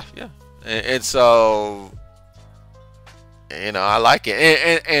 Yeah. And so I like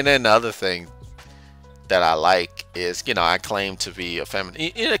it. And then the other thing that I like is I claim to be a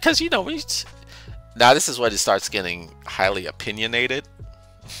feminine, because now this is when it starts getting highly opinionated.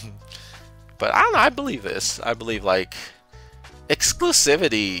 But I don't know, I believe this. I believe like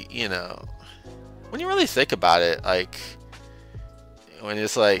exclusivity, when you really think about it, like when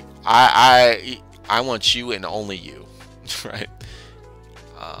it's like I want you and only you, right?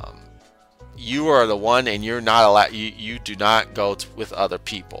 You are the one, and you're not allowed. You do not go with other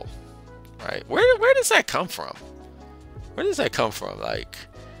people, right? Where does that come from? Where does that come from? Like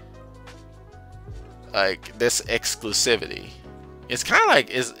this exclusivity. It's kind of like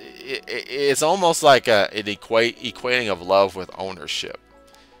it's almost like an equating of love with ownership,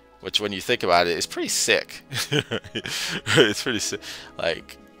 which when you think about it is pretty sick. It's pretty sick.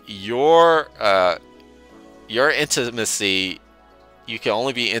 Like your intimacy, you can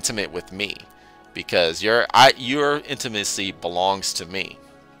only be intimate with me because your intimacy belongs to me,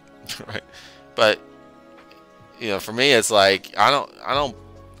 right? But for me, it's like I don't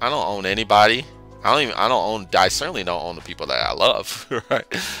own anybody. I certainly don't own the people that I love, right?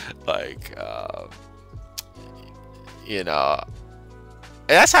 Like, and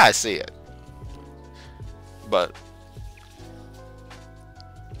that's how I see it. But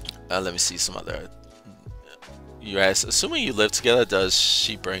let me see some other. you ask, assuming you live together, does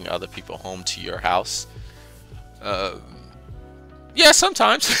she bring other people home to your house? Yeah,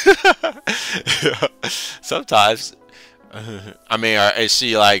 sometimes. Sometimes. I mean, is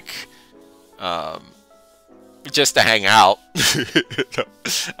she like just to hang out?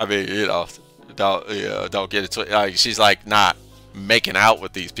 I mean, don't get it twisted. Like, she's like not making out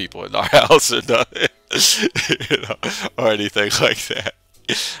with these people in our house or nothing, or anything like that.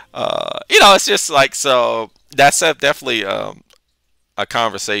 It's just like, so that's definitely a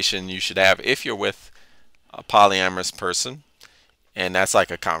conversation you should have if you're with a polyamorous person, and that's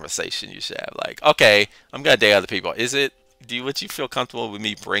like a conversation you should have. Like, okay, I'm gonna date other people. Would you feel comfortable with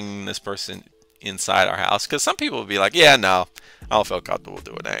me bringing this person inside our house? Because some people would be like, yeah, no, I don't feel comfortable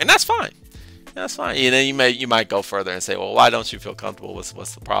doing that, and that's fine. That's fine. And then you might go further and say, well, why don't you feel comfortable? What's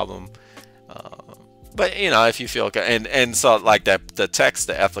the problem? But if you feel, and so like that, the text,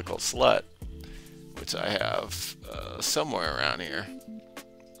 the ethical slut, which I have somewhere around here.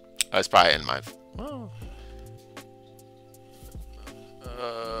 It's probably in my. Well,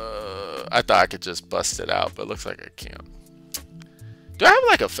 I thought I could just bust it out, but it looks like I can't. Do I have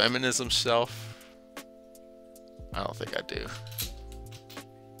like a feminism shelf? I don't think I do.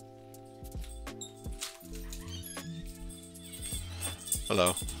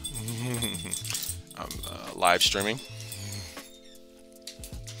 Hello. I'm live streaming.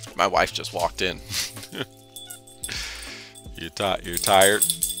 My wife just walked in. You're tired?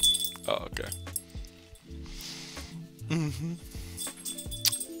 Oh, okay.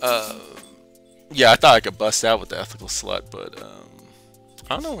 Yeah, I thought I could bust out with the ethical slut, but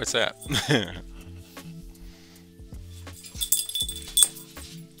I don't know where it's at.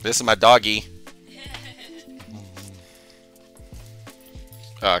 This is my doggy.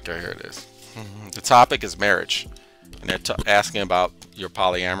 Okay, here it is. The topic is marriage, and they're asking about your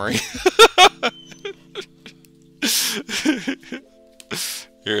polyamory.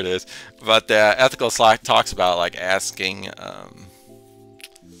 Here it is. But the ethical slut talks about like asking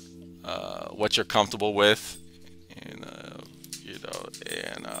what you're comfortable with, and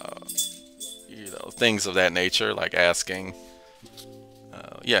things of that nature, like asking,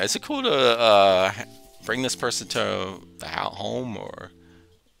 yeah, is it cool to bring this person to the home, or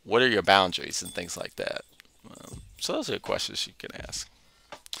what are your boundaries and things like that. So those are the questions you can ask.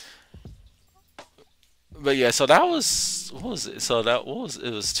 But yeah, so that was, what was it? So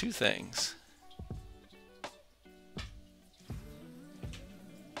it was two things.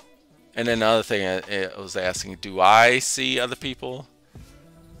 And then the other thing it was asking, do I see other people?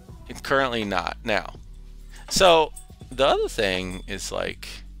 And currently not. Now, so the other thing is like,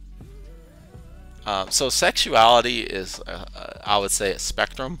 so sexuality is, I would say, a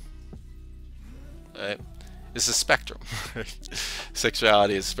spectrum. Right? It's a spectrum.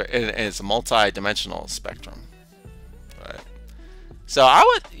 Sexuality is, and it's a multi-dimensional spectrum. Right? So I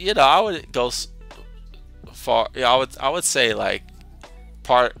would go far. Yeah, I would say like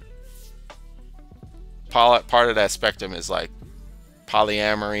part of that spectrum is like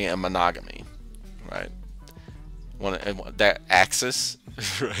polyamory and monogamy, right? That axis,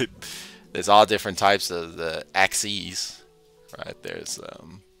 right? There's all different types of the axes, right? There's,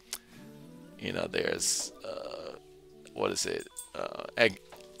 there's, what is it?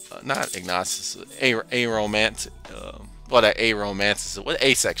 Not agnosticism, aromantic, aromanticism, what,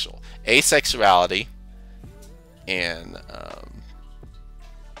 asexuality, and,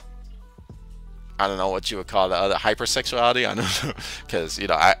 I don't know what you would call the other, hypersexuality. I don't know, because,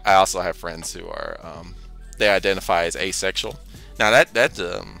 I also have friends who are, they identify as asexual. Now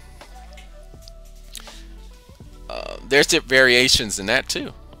there's variations in that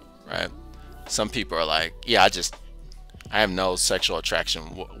too, right? Some people are like, yeah, I have no sexual attraction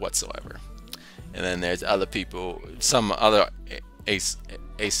whatsoever. And then there's other people, some other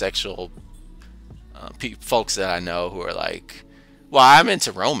asexual folks that I know who are like, well, I'm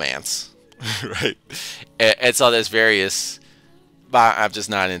into romance, right? And so there's various, but I'm just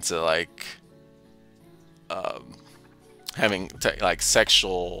not into like having like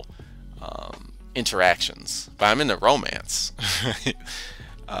sexual interactions, but I'm into romance. And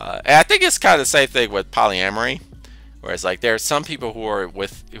I think it's kind of the same thing with polyamory, whereas like there are some people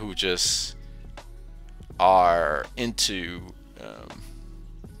who just are into,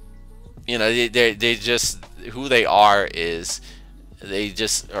 they just, who they are is they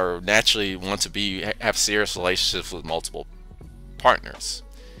just are naturally want to have serious relationships with multiple partners,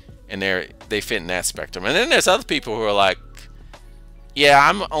 and they fit in that spectrum. And then there's other people who are like,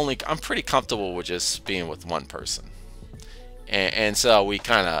 yeah, I'm pretty comfortable with just being with one person. And so we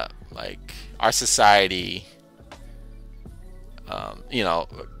kind of like, our society,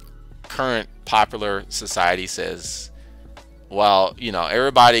 current popular society says, well, you know,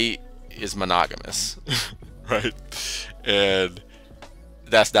 everybody is monogamous, right? And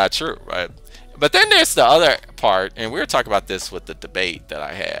that's not true, right? But then there's the other part, and we were talking about this with the debate that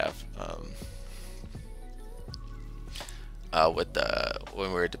I have when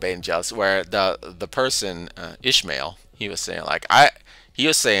we were debating jealousy, where the person Ishmael, he was saying like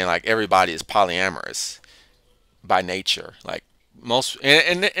everybody is polyamorous by nature, like most,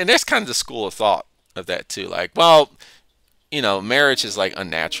 and there's kind of the school of thought of that too, like, well, you know, marriage is like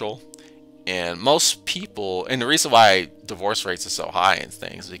unnatural, and most people, and the reason why divorce rates are so high and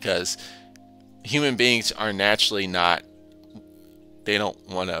things, because human beings are naturally not, they don't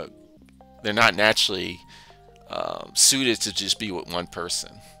want to, they're not naturally suited to just be with one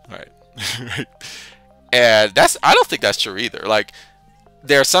person, right? And I don't think that's true either. Like,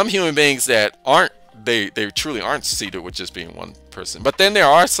 there are some human beings that aren't, they truly aren't suited with just being one person, but then there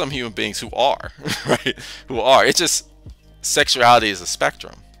are some human beings who are, right? Who are. It's just, sexuality is a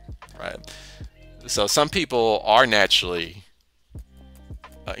spectrum, right? So some people are naturally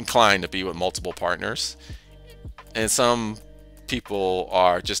inclined to be with multiple partners, and some people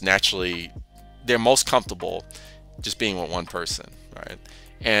are just naturally, they're most comfortable just being with one person, right?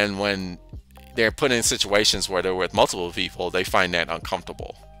 And when they're put in situations where they're with multiple people, they find that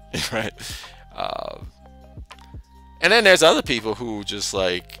uncomfortable, right? And then there's other people who just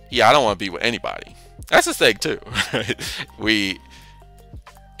like, yeah, I don't want to be with anybody. That's a thing too, right?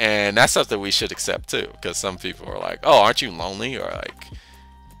 And that's something we should accept too, because some people are like, oh, aren't you lonely? Or like,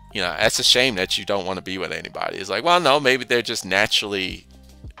 you know, that's a shame that you don't want to be with anybody. It's like, well, no, maybe they're just naturally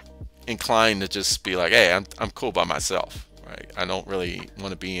inclined to just be like, hey, I'm cool by myself, right? I don't really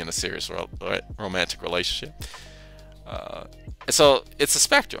want to be in a serious romantic relationship. So it's a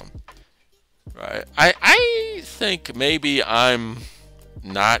spectrum, right? I think maybe I'm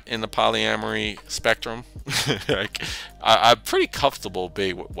not in the polyamory spectrum. Like, I'm pretty comfortable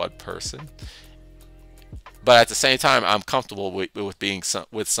being with one person, but at the same time, I'm comfortable with being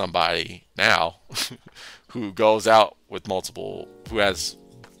with somebody now who goes out with multiple, who has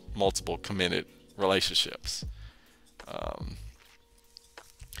multiple committed relationships.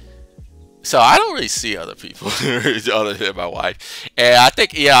 So I don't really see other people other than my wife, and I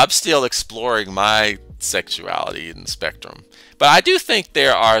think, yeah, I'm still exploring my sexuality in the spectrum. But I do think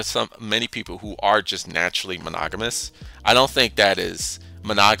there are many people who are just naturally monogamous. I don't think that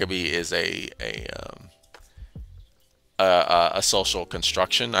monogamy is a social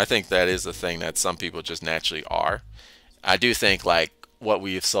construction. I think that is a thing that some people just naturally are. I do think like what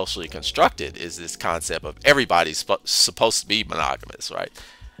we've socially constructed is this concept of everybody's supposed to be monogamous, right?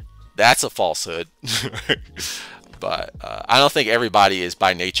 That's a falsehood. But I don't think everybody is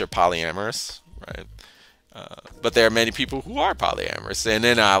by nature polyamorous, right? But there are many people who are polyamorous, and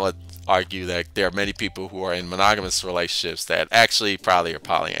then I would argue that there are many people who are in monogamous relationships that actually probably are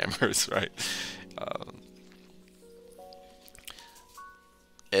polyamorous, right?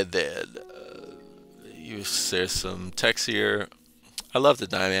 And then there's some text here. I love the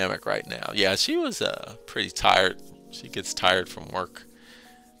dynamic right now. Yeah, she was pretty tired. She gets tired from work,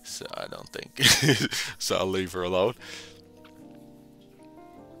 so I don't think so. I'll leave her alone.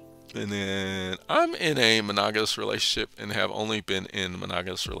 And then I'm in a monogamous relationship and have only been in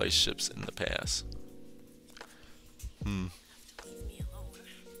monogamous relationships in the past.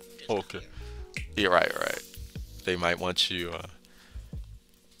 Okay. Yeah, right. They might want you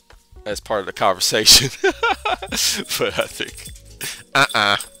as part of the conversation. But I think,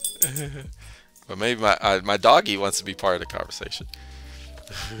 but maybe my doggy wants to be part of the conversation.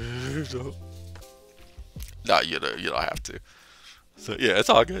 No, you don't have to. So yeah, it's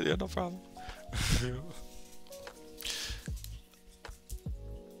all good. Yeah, no problem.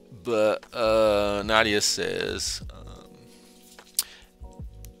 But Nadia says,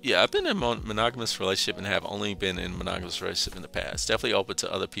 yeah, I've been in a monogamous relationship and have only been in a monogamous relationship in the past. Definitely open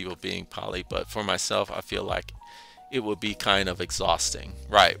to other people being poly, but for myself, I feel like it would be kind of exhausting.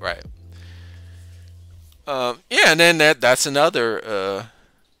 Right. Yeah, and then that's another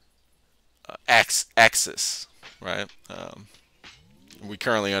axis, right? We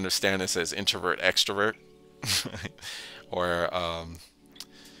currently understand this as introvert extrovert, or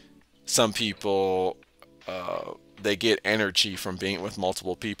some people they get energy from being with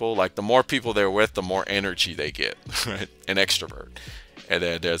multiple people. Like, the more people they're with, the more energy they get, right? An extrovert. And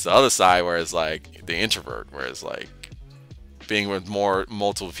then there's the other side where it's like the introvert, where it's like being with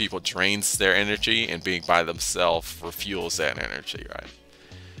multiple people drains their energy, and being by themselves refuels that energy, right?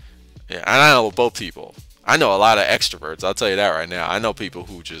 Yeah, and I know both people. I know a lot of extroverts, I'll tell you that right now. I know people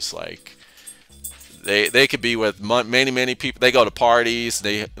who just like, they could be with many people. They go to parties,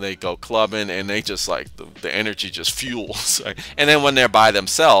 they go clubbing, and they just like the energy just fuels. Right? And then when they're by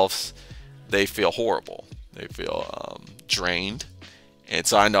themselves, they feel horrible. They feel drained. And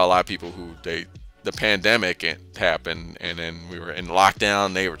so I know a lot of people who the pandemic happened, and then we were in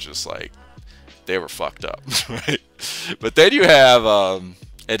lockdown. They were just like, they were fucked up, right? But then you have, and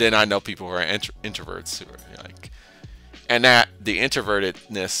then I know people who are introverts who are like, and that the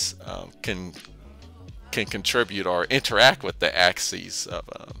introvertedness can contribute or interact with the axes of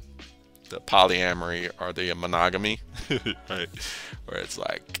the polyamory or the monogamy, right? Where it's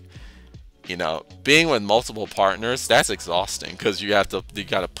like, you know, being with multiple partners, that's exhausting because you got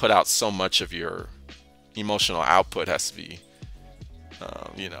to put out so much of your emotional output has to be,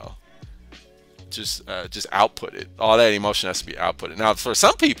 you know, just outputted. All that emotion has to be outputted. Now, for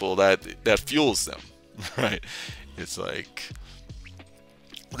some people, that fuels them, right? It's like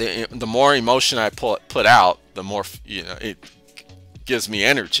the more emotion I put out, the more, you know, it gives me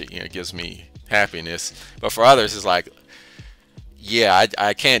energy. You know, it gives me happiness. But for others, it's like, yeah,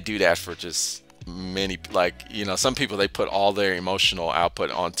 I can't do that for just many. Like, you know, some people, they put all their emotional output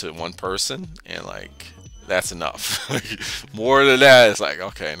onto one person, and like that's enough. More than that, it's like,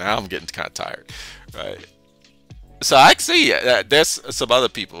 okay, now I'm getting kind of tired, right? So I see that there's some other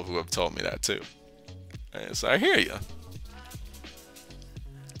people who have told me that too, and so I hear you.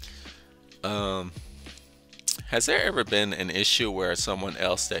 Has there ever been an issue where someone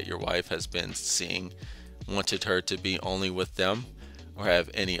else that your wife has been seeing wanted her to be only with them, or have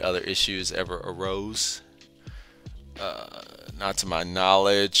any other issues ever arose? Not to my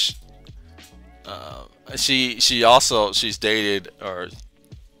knowledge. She's dated, or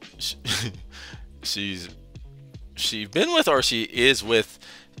she's been with, or she is with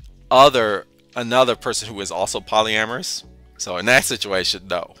another person who is also polyamorous. So in that situation,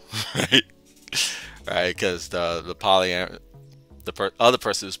 no, right? Right, because the other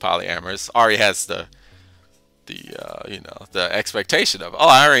person who's polyamorous already has the you know, the expectation of, oh,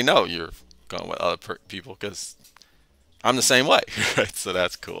 I already know you're going with other people because I'm the same way, right? So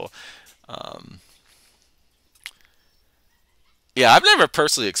that's cool. Yeah, I've never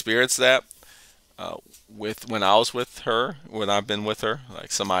personally experienced that when I was with her, when I've been with her.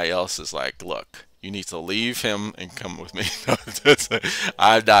 Like somebody else is like, look, you need to leave him and come with me.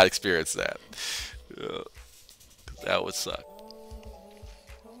 I've not experienced that. That would suck.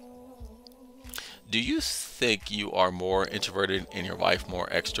 Do you think you are more introverted and your wife more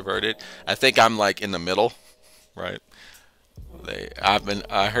extroverted? I think I'm like in the middle, right?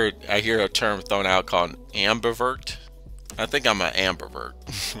 I hear a term thrown out called ambivert. I think I'm an ambivert,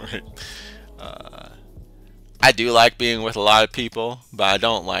 right? I do like being with a lot of people, but I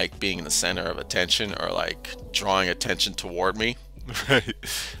don't like being the center of attention or like drawing attention toward me, right?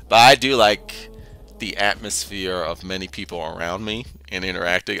 But I do like the atmosphere of many people around me and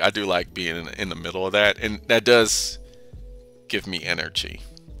interacting. I do like being in the middle of that, and that does give me energy,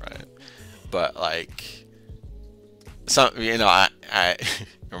 right? But like some, you know, I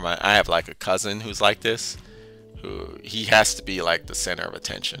I have like a cousin who's like this, who he has to be like the center of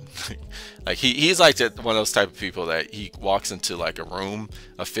attention. Like he's like one of those type of people that he walks into like a room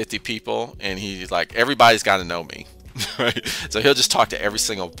of 50 people and he's like, everybody's got to know me. Right? So he'll just talk to every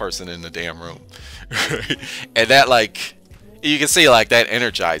single person in the damn room. Right? And that, like, you can see like that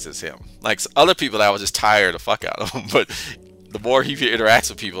energizes him. Like other people that will just tire the fuck out of him, but the more he interacts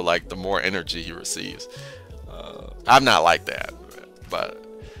with people, like the more energy he receives. I'm not like that, but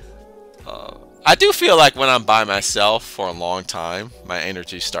I do feel like when I'm by myself for a long time, my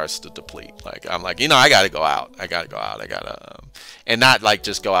energy starts to deplete. Like I'm like, you know, I gotta go out. I gotta, and not like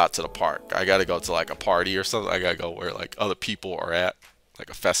just go out to the park. I gotta go to like a party or something. I gotta go where like other people are at, like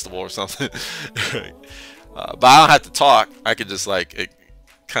a festival or something. But I don't have to talk. I could just like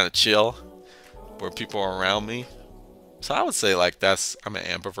kind of chill where people are around me. So I would say like I'm an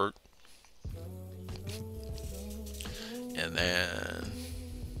ambivert. And then,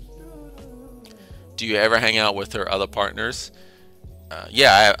 do you ever hang out with her other partners?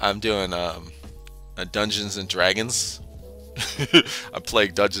 Yeah, I'm doing a Dungeons and Dragons. I'm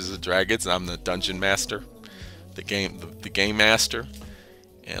playing Dungeons and Dragons, and I'm the dungeon master, the game master,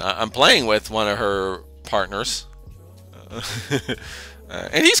 and I'm playing with one of her partners,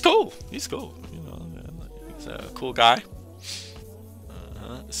 and he's cool. He's cool. You know, he's a cool guy.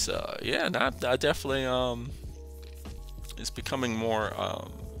 So yeah, I definitely it's becoming more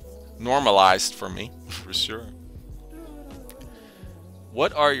normalized for me, for sure.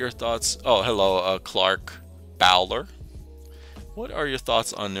 What are your thoughts? Oh, hello, Clark Bowler. What are your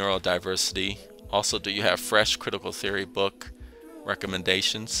thoughts on neurodiversity? Also, do you have fresh critical theory book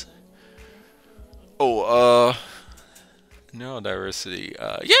recommendations? Oh, neurodiversity.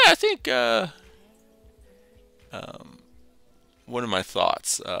 Yeah, I think. What are my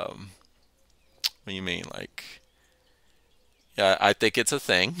thoughts? What do you mean? Like, yeah, I think it's a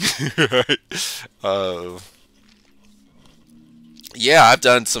thing. Right? Uh, yeah, I've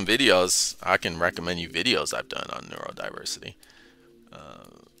done some videos. I can recommend you videos I've done on neurodiversity.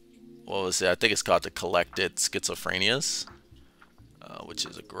 What was it? I think it's called The Collected Schizophrenias, which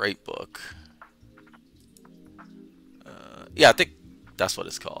is a great book. Yeah, I think that's what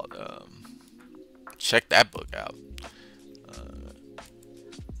it's called. Check that book out.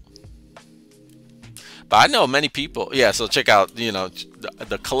 But I know many people. Yeah, so check out,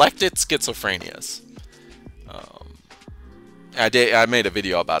 the Collected Schizophrenias. I made a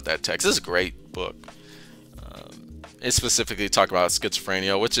video about that text. This is a great book. It specifically talk about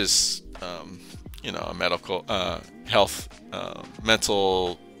schizophrenia, which is, a medical health,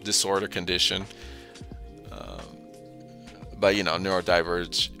 mental disorder condition. But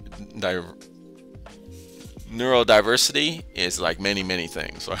neurodiversity is like many, many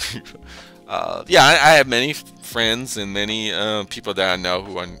things. Yeah, I have many friends and many people that I know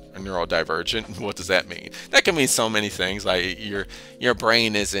who are neurodivergent. What does that mean? That can mean so many things. Like your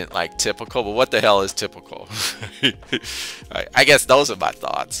brain isn't like typical, but what the hell is typical? Right. I guess those are my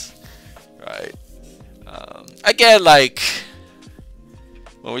thoughts. Right. Again, like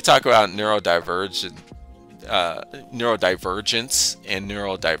when we talk about neurodivergence and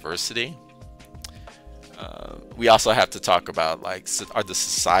neurodiversity, we also have to talk about like the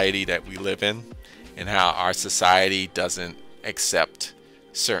society that we live in and how our society doesn't accept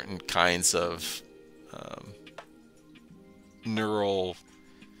certain kinds of neural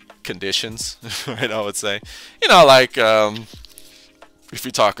conditions, right? I would say, like if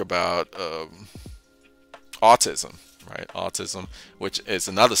we talk about autism, right? Autism, which is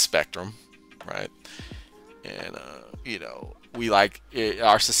another spectrum, right? And we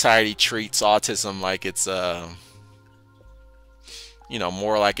our society treats autism like it's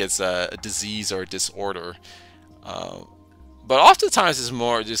more like it's a disease or a disorder, but oftentimes it's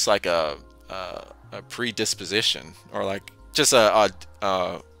more just like a predisposition, or like just a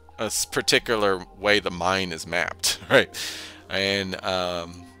particular way the mind is mapped, right? And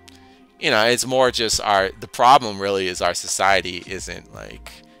it's more just the problem really is our society isn't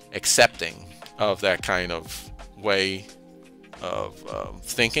like accepting of that kind of way of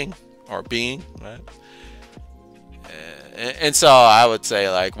thinking or being, right? And so I would say,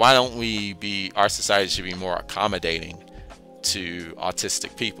 like, why don't our society should be more accommodating to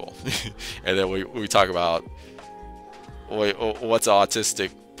autistic people? And then we talk about what's an autistic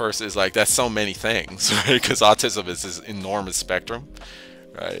person is like. That's so many things, right? Because autism is this enormous spectrum,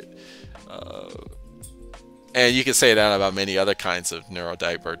 right? And you can say that about many other kinds of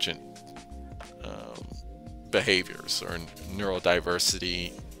neurodivergent behaviors or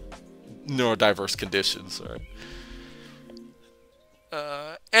neurodiverse conditions, right?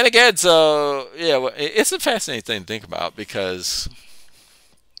 And again, so yeah, it's a fascinating thing to think about, because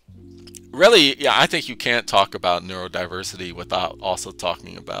really, yeah, I think you can't talk about neurodiversity without also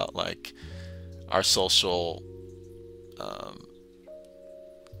talking about like our social,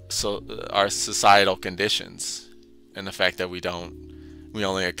 our societal conditions, and the fact that we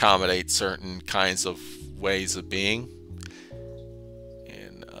only accommodate certain kinds of ways of being,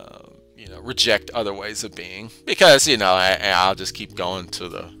 and reject other ways of being, because I'll just keep going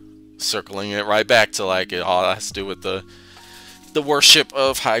to circling it right back to like it all has to do with the worship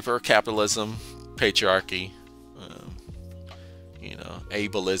of hyper capitalism, patriarchy,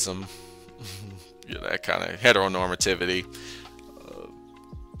 ableism, that kind of heteronormativity.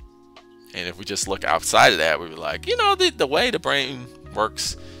 And if we just look outside of that, we'd be like, the way the brain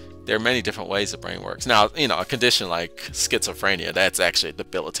works, there are many different ways the brain works. Now, a condition like schizophrenia, that's actually a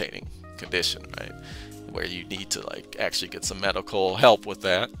debilitating condition, right? Where you need to like actually get some medical help with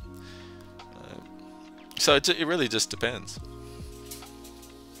that. So it really just depends.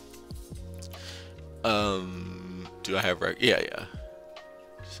 Do I have yeah.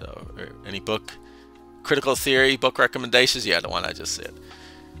 So any critical theory book recommendations? Yeah, the one I just said.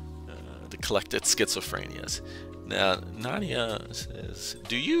 The Collected Schizophrenias. Now, Nadia says,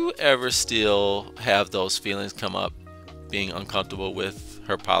 do you ever still have those feelings come up being uncomfortable with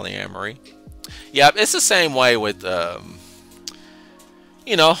her polyamory? Yeah, it's the same way with,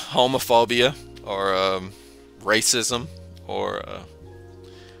 homophobia, or racism, or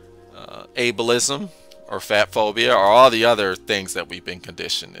ableism, or fat phobia, or all the other things that we've been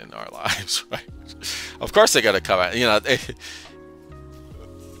conditioned in our lives, right? Of course they gotta come out,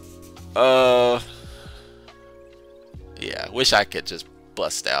 yeah, I wish I could just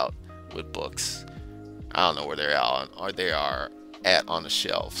bust out with books I don't know where they're at, or they are at on the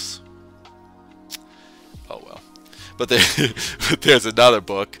shelves. Oh well. But there's another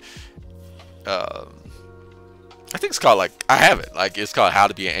book. I think it's called, like, I have it. Like, it's called How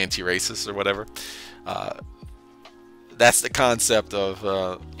to Be an Anti-Racist or whatever. That's the concept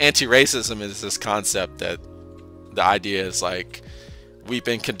of anti-racism. Is this concept that the idea is like we've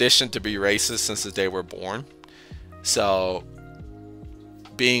been conditioned to be racist since the day we're born. So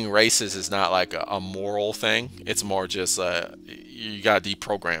being racist is not like a moral thing. It's more just you gotta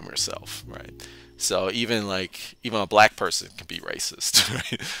deprogram yourself, right? So even a black person can be racist,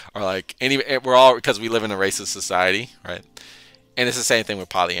 right? Or like we're all, because we live in a racist society, right? And it's the same thing with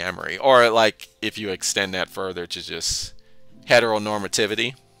polyamory, or like if you extend that further to just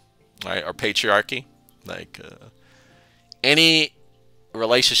heteronormativity, right? Or patriarchy, like any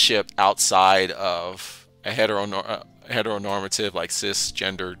relationship outside of a heteronormative, like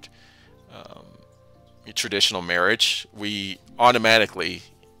cisgendered traditional marriage, we automatically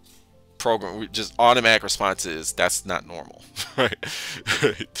just automatic response is that's not normal, right?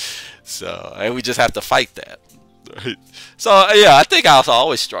 So, and we just have to fight that, right? So yeah, I think I'll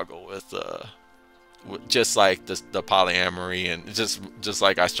always struggle with just like the polyamory, and just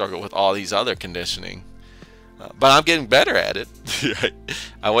like I struggle with all these other conditioning, but I'm getting better at it. Right?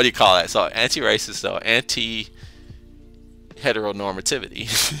 What do you call that? So anti-racist, so anti-heteronormativity.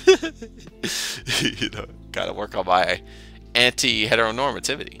 Gotta work on my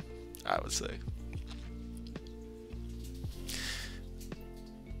anti-heteronormativity, I would say.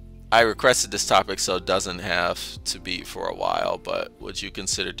 I requested this topic so it doesn't have to be for a while, but would you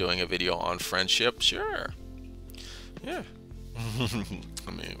consider doing a video on friendship? Sure. Yeah.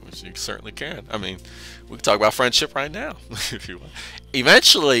 I mean, you certainly can. I mean, we can talk about friendship right now if you want.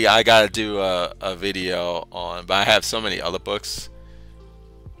 Eventually, I got to do a video on, but I have so many other books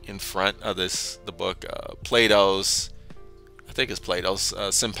in front of the book, Plato's, I think it's Plato's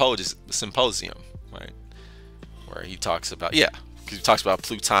Symposium, right? Where he talks about, he talks about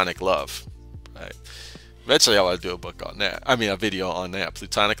platonic love, right? Eventually, I want to do a book on that. I mean, a video on that,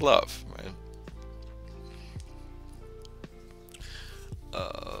 platonic love, right?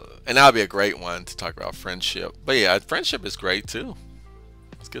 And that would be a great one to talk about friendship. But yeah, friendship is great too.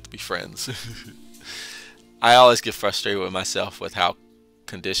 It's good to be friends. I always get frustrated with myself with how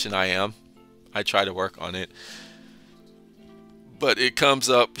conditioned I am. I try to work on it, but it comes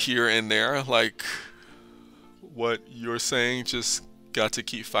up here and there, like what you're saying, just got to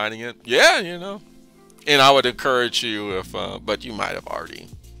keep fighting it. Yeah, and I would encourage you, if but you might have already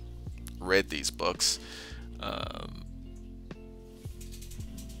read these books.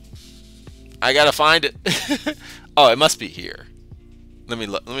 I gotta find it. Oh, it must be here. Let me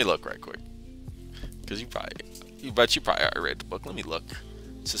look right quick, because you probably already read the book. Let me look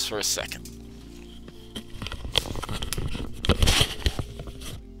just for a second.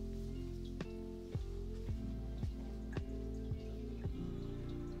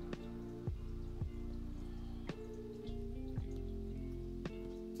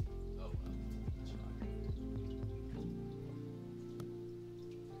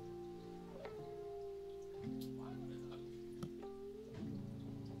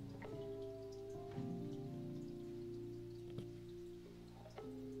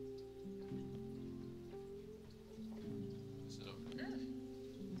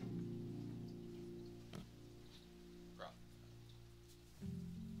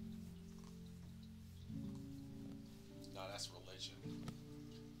 That's religion.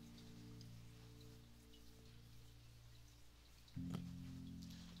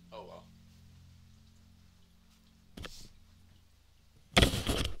 Oh well.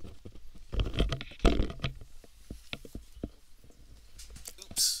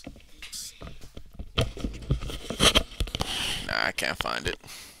 Oops. Nah, I can't find it.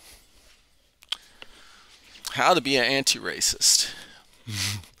 How to Be an Anti-Racist.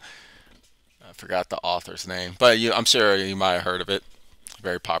 I forgot the author's name, but I'm sure you might have heard of it.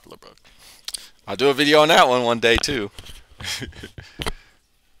 Very popular book. I'll do a video on that one day too. Did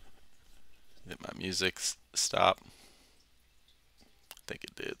my music stop? I think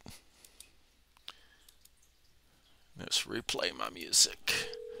it did. Let's replay my music.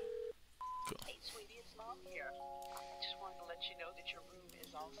 Cool. Hey, sweetie, it's Mom here. I just wanted to let you know that your room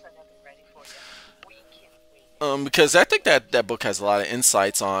is all set up and ready for you. We can't wait. Because I think that book has a lot of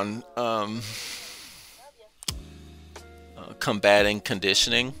insights on combating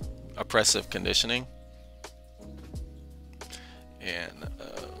conditioning, oppressive conditioning, and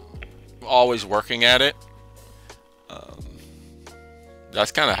always working at it.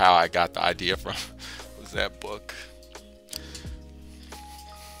 That's kind of how I got the idea from was that book.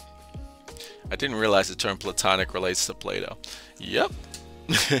 I didn't realize the term platonic relates to Plato. Yep.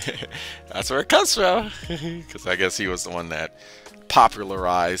 That's where it comes from. Because I guess he was the one that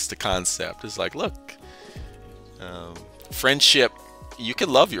popularized the concept. It's like, look, friendship, you can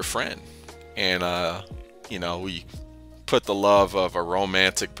love your friend. And, you know, we put the love of a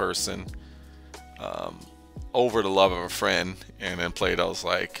romantic person over the love of a friend. And then Plato's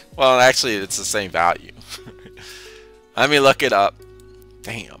like, well, actually, it's the same value. Let me look it up.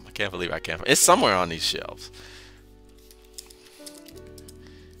 Damn, I can't believe I can't. It's somewhere on these shelves.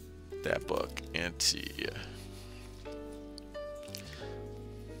 That book,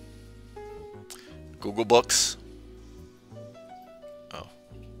 Google Books. Oh,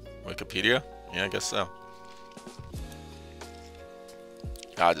 Wikipedia? Yeah, I guess so.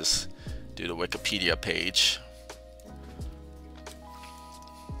 I'll just do the Wikipedia page.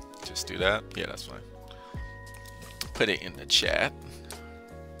 Just do that? Yeah, that's fine. Put it in the chat.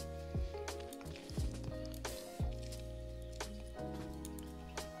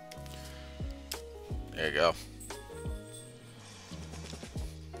 There you go.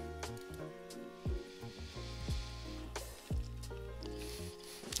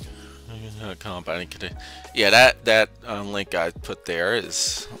 Yeah, that link I put there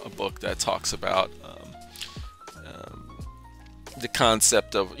is a book that talks about the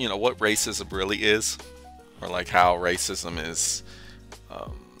concept of, you know, what racism really is, or like how racism is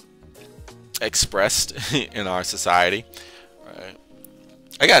expressed in our society. Right?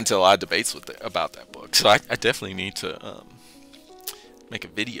 I got into a lot of debates about that book, so I definitely need to make a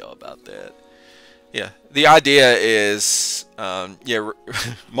video about that. Yeah, the idea is, yeah,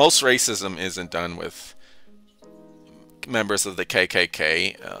 most racism isn't done with members of the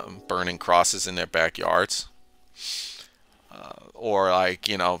KKK burning crosses in their backyards, or like,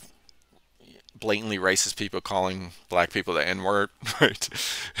 you know, blatantly racist people calling black people the N-word. Right?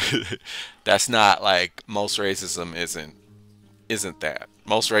 That's not like, most racism isn't that.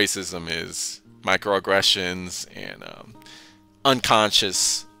 Most racism is microaggressions and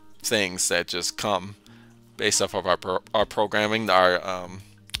unconscious things that just come based off of our programming, our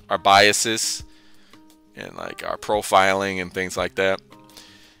biases, and like our profiling and things like that.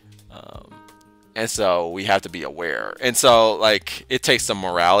 And so we have to be aware. And so like it takes the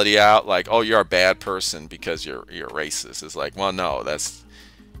morality out. Like, oh, you're a bad person because you're racist. It's like, well, no, it's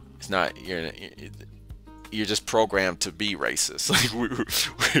not. You're just programmed to be racist. Like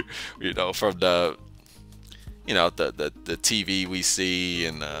you know, from the, you know, the TV we see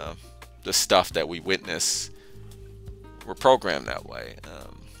and the stuff that we witness, we're programmed that way.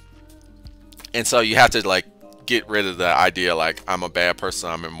 And so you have to like get rid of the idea like I'm a bad person,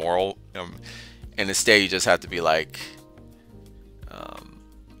 I'm immoral, and instead you just have to be like,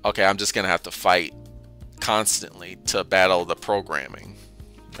 okay, I'm just gonna have to fight constantly to battle the programming,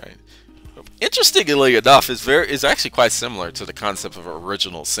 right? Interestingly enough, it's actually quite similar to the concept of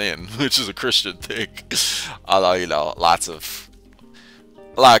original sin, which is a Christian thing. Although, you know, a lot of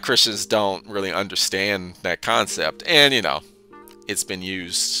Christians don't really understand that concept, and you know, it's been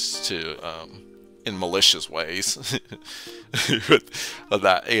used to in malicious ways. But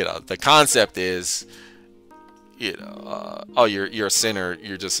that, you know, the concept is, you know, oh, you're a sinner,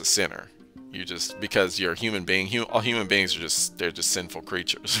 you're just a sinner. You just, because you're a human being, all human beings are they're just sinful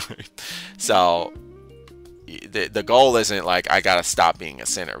creatures. Right? So the goal isn't like, I gotta stop being a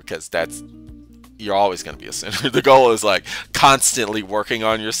sinner, because you're always gonna be a sinner. The goal is like constantly working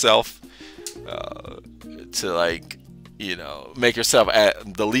on yourself to like, you know, make yourself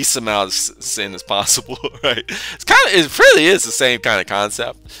at the least amount of sin as possible. Right? It really is the same kind of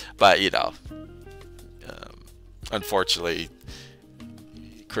concept, but you know, unfortunately,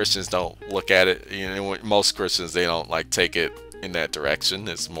 Christians don't look at it, you know, most Christians, they don't like take it in that direction.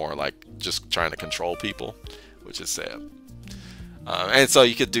 It's more like just trying to control people, which is sad. And so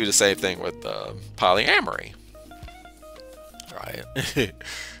you could do the same thing with polyamory, right?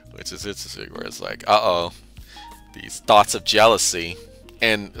 Which is interesting, where it's like, uh-oh, these thoughts of jealousy.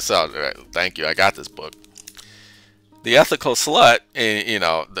 And so, thank you, I got this book. The Ethical Slut, and you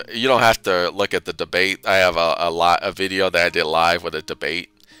know, you don't have to look at the debate. I have a video that I did live with a debate.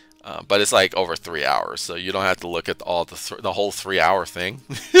 But it's like over 3 hours, so you don't have to look at all the whole 3 hour thing.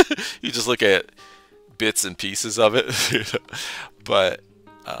 You just look at bits and pieces of it. But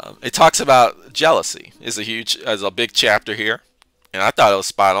it talks about jealousy. There's a big chapter here, and I thought it was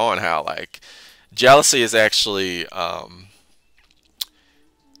spot on how like jealousy is actually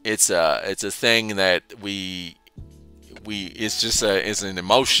it's a thing that it's an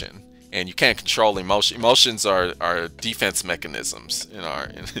emotion. And you can't control emotion. Emotions are defense mechanisms in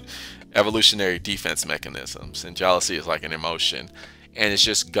evolutionary defense mechanisms. And jealousy is like an emotion. And it's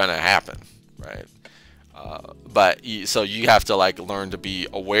just gonna happen. right? So you have to like learn to be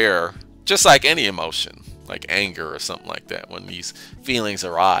aware, just like any emotion, like anger or something like that. When these feelings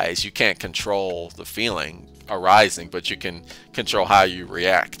arise, you can't control the feeling arising, but you can control how you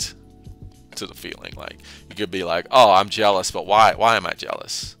react to the feeling. Like you could be like, oh, I'm jealous, but why am I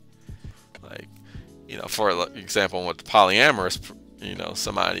jealous? Like, you know, for example, with the polyamorous, you know,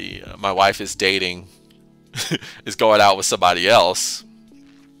 somebody, my wife is dating, is going out with somebody else,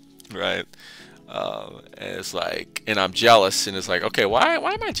 right? And it's like, and I'm jealous, and it's like, okay, why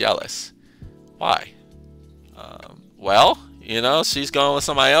am I jealous? Why? Well, you know, she's going with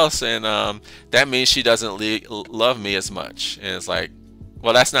somebody else, and that means she doesn't love me as much. And it's like,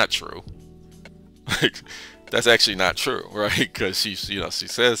 well, that's not true. Like, that's actually not true, right? Because she's, you know, she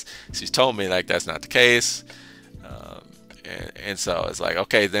says, she's told me like that's not the case. And so it's like,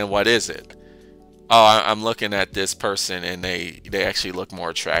 okay, then what is it? Oh, I'm looking at this person, and they actually look more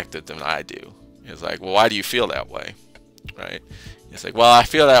attractive than I do. It's like, well, why do you feel that way, right? It's like, well, I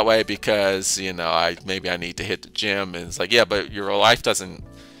feel that way because, you know, maybe I need to hit the gym. And it's like, yeah, but your wife doesn't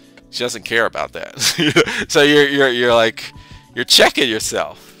care about that. So you're like, you're checking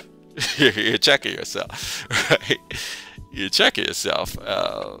yourself. You're checking yourself, right? You're checking yourself.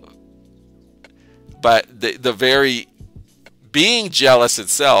 But the very being jealous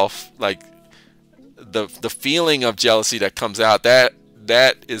itself, like the feeling of jealousy that comes out, that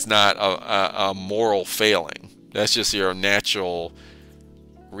is not a moral failing. That's just your natural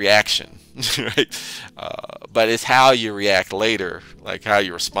reaction, right? But it's how you react later, like how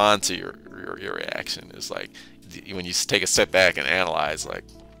you respond to your reaction. Is like when you take a step back and analyze, like,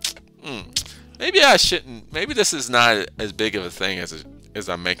 maybe I shouldn't. Maybe this is not as big of a thing as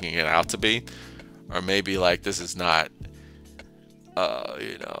I'm making it out to be, or maybe like this is not,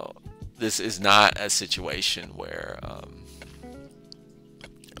 you know, this is not a situation where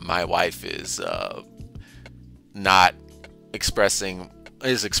my wife is not expressing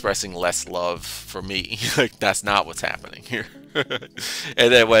less love for me. Like, that's not what's happening here.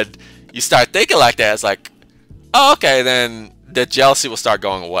 And then when you start thinking like that, it's like, oh, okay, then the jealousy will start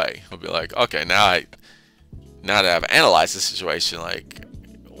going away. It'll be like, okay, now that I've analyzed the situation, like,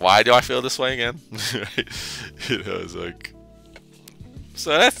 why do I feel this way again? You know, it's like,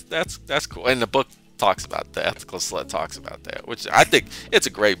 so that's cool. And the book talks about that. Ethical Slut talks about that, which I think it's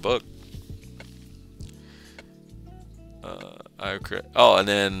a great book. Oh, and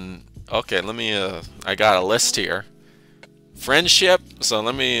then, okay, let me, I got a list here. Friendship. So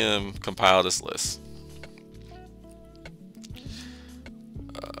let me compile this list.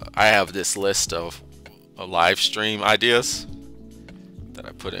 I have this list of live stream ideas that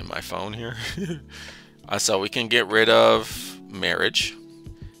I put in my phone here. So we can get rid of marriage,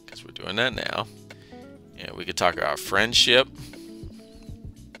 because we're doing that now. And we could talk about friendship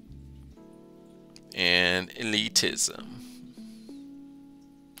and elitism.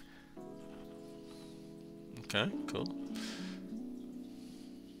 Okay, cool.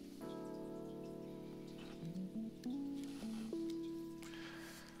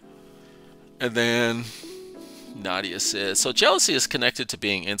 And then Nadia says, so jealousy is connected to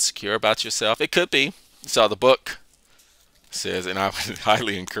being insecure about yourself. It could be. So the book says, and I would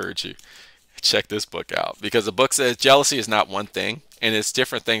highly encourage you, check this book out, because the book says jealousy is not one thing, and it's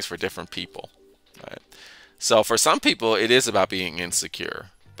different things for different people, right? So for some people, it is about being insecure,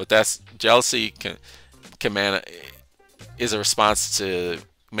 but jealousy is a response to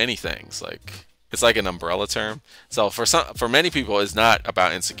many things. Like, it's like an umbrella term. So for many people, it's not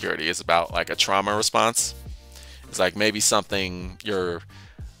about insecurity. It's about like a trauma response. It's like maybe something your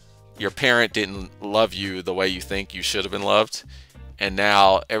parent didn't love you the way you think you should have been loved, and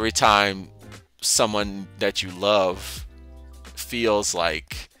now every time someone that you love feels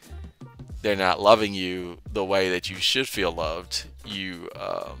like they're not loving you the way that you should feel loved, you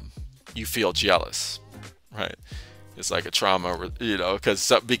feel jealous, right? It's like a trauma, you know,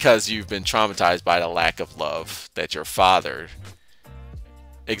 because you've been traumatized by the lack of love that your father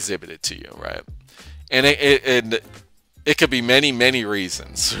exhibited to you, right? And it could be many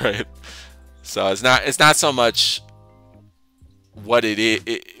reasons, right? So it's not so much what it is.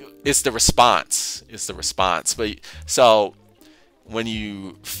 It's the response. It's the response. But so when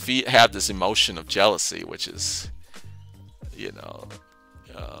you have this emotion of jealousy, which is, you know,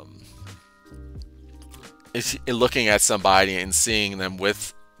 it's looking at somebody and seeing them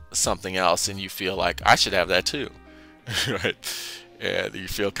with something else, and you feel like I should have that too, right? And you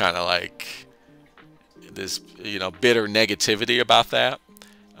feel kind of like this, you know, bitter negativity about that.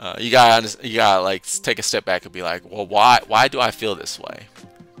 You gotta like take a step back and be like, well, why do I feel this way?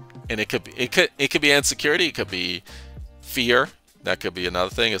 And it could be insecurity, it could be fear, That could be another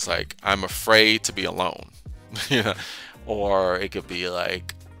thing. It's like, I'm afraid to be alone. You know? Or it could be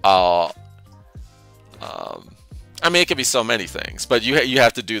like, I mean, it could be so many things, but you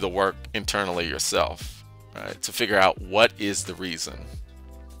have to do the work internally yourself, right, to figure out what is the reason.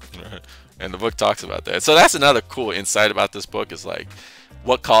 Right? And the book talks about that. So that's another cool insight about this book, is like,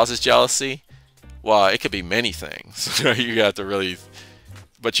 what causes jealousy? Well, it could be many things. You have to really,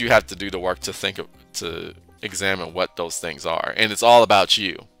 but you have to do the work to to examine what those things are, and it's all about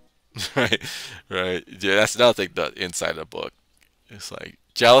you. Right, right. Yeah, that's another thing. The inside of the book, it's like,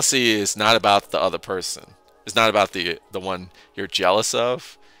 jealousy is not about the other person. It's not about the one you're jealous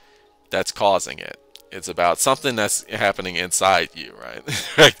of that's causing it. It's about something that's happening inside you, right?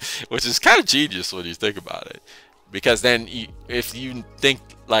 Right? Which is kind of genius when you think about it, because then if you think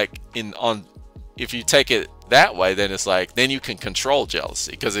like if you take it that way, then it's like, then you can control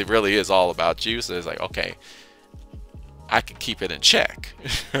jealousy, because it really is all about you. So it's like, okay, I can keep it in check.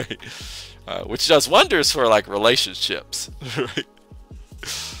 Right? Which does wonders for like relationships. Right?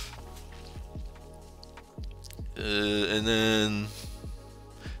 And then,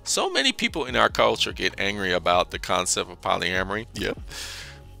 so many people in our culture get angry about the concept of polyamory. Yep.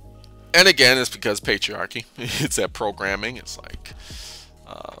 And again, it's because patriarchy. It's that programming. It's like,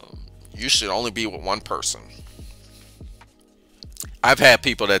 you should only be with one person. I've had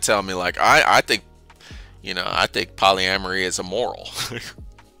people that tell me like, I think, I think polyamory is immoral.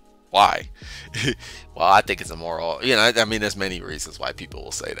 Why? Well, I think it's immoral. I mean, there's many reasons why people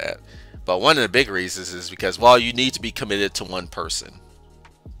will say that. But one of the big reasons is because, well, you need to be committed to one person.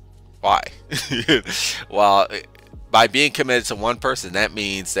 Why? Well, by being committed to one person, that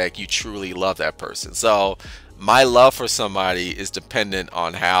means that you truly love that person. So my love for somebody is dependent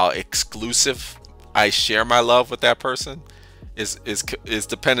on how exclusive I share my love with that person. Is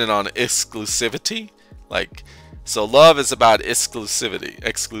dependent on exclusivity. Like, so love is about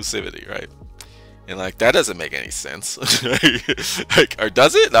exclusivity, right? And like, that doesn't make any sense. Like, or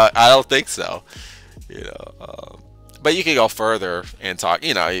does it? I don't think so. But you can go further and talk.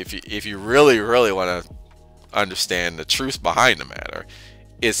 If you really want to understand the truth behind the matter,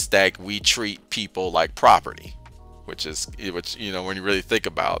 it's that we treat people like property, which when you really think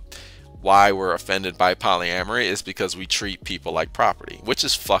about why we're offended by polyamory, is because we treat people like property, which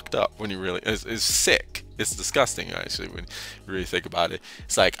is fucked up. When you really, it's sick. It's disgusting, actually, when you really think about it.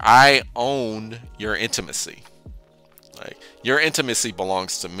 It's like, I own your intimacy. Like, your intimacy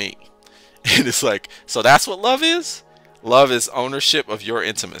belongs to me. And it's like, so that's what love is? Love is ownership of your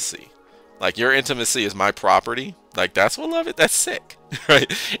intimacy. Like, your intimacy is my property. Like, that's what love is? That's sick.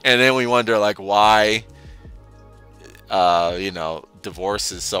 Right? And then we wonder, like, why,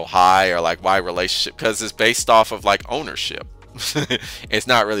 divorce is so high, or like, why relationship? Because it's based off of like ownership. It's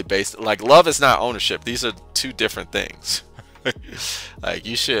not really based, like, love is not ownership. These are two different things. Like,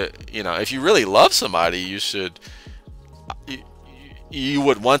 you should, if you really love somebody, you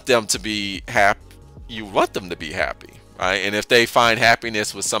would want them to be happy. You want them to be happy, right? And if they find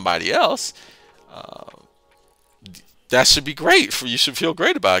happiness with somebody else, that should be great. You should feel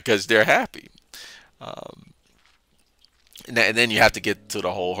great about it because they're happy. And then you have to get to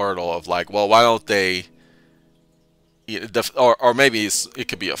the whole hurdle of like, well, why don't they? Or maybe it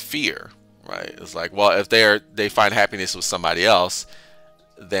could be a fear, right? It's like, well, if they find happiness with somebody else,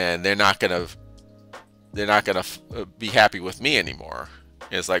 then they're not gonna be happy with me anymore.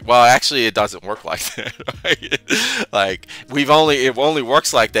 And it's like, well, actually, it doesn't work like that. Right? Like, it only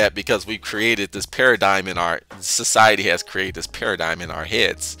works like that because we've created this paradigm society has created this paradigm in our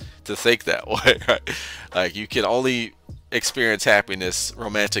heads to think that way. Right? Like, you can only experience happiness,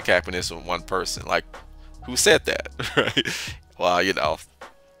 romantic happiness, with one person. Like, who said that? Right? Well,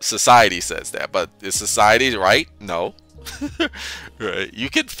 society says that, but is society right? No. Right? You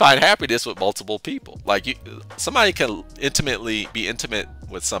can find happiness with multiple people. Like, somebody can be intimate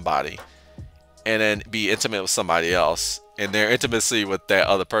with somebody, and then be intimate with somebody else, and their intimacy with that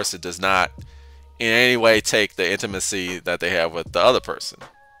other person does not in any way take the intimacy that they have with the other person.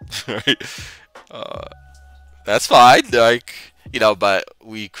 Right? That's fine. Like, but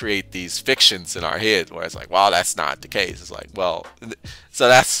we create these fictions in our head where it's like, well, that's not the case. It's like, well, so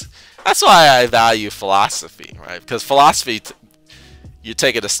that's why I value philosophy, right? Because philosophy, you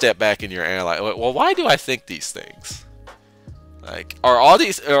take it a step back and you're analyzing, well, why do I think these things? Like, are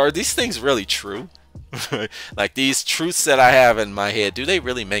these things really true? Like, these truths that I have in my head, do they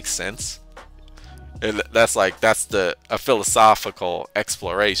really make sense? And that's a philosophical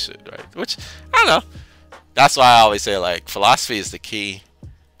exploration, right? Which, I don't know. That's why I always say, like, philosophy is the key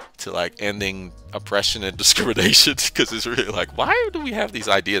to like ending oppression and discrimination, because it's really like, why do we have these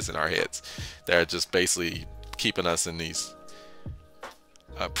ideas in our heads that are just basically keeping us in these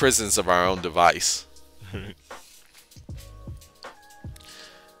prisons of our own device.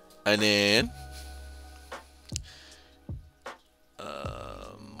 And then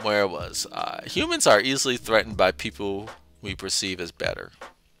where was I? Humans are easily threatened by people we perceive as better.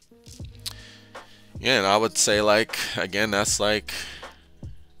 Yeah, and I would say, like, again, that's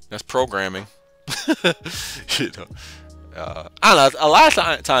programming. You know, I don't know. A lot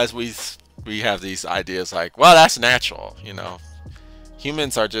of times we have these ideas like, well, that's natural. You know,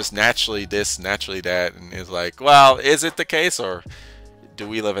 humans are just naturally this, naturally that, and it's like, well, is it the case, or do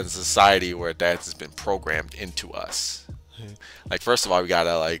we live in a society where that has been programmed into us? Like, first of all, we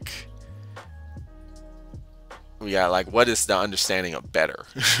gotta like, what is the understanding of better?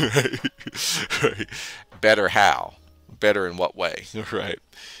 Right? Better how? Better in what way? Right?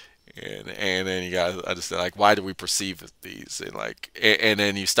 And then you gotta understand, like, why do we perceive these, and like, and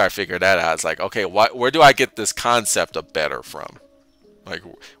then you start figuring that out. It's like, okay, where do I get this concept of better from? Like,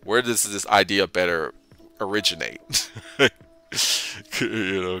 where does this idea of better originate?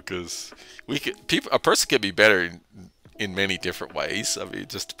 You know, because a person can be better in many different ways. I mean, it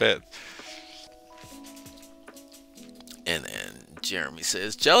just depends. And then Jeremy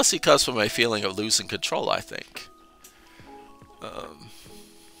says, jealousy comes from a feeling of losing control, I think.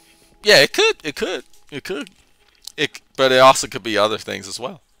 Yeah, it could. But it also could be other things as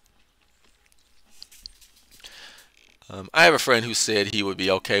well. I have a friend who said he would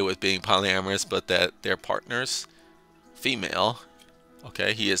be okay with being polyamorous, but that their partner's female,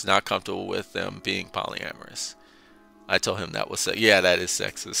 okay, he is not comfortable with them being polyamorous. I told him that was, yeah, that is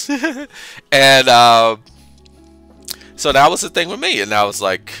sexist. And so that was the thing with me, and that was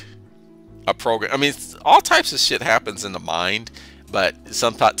like a program. I mean, all types of shit happens in the mind, but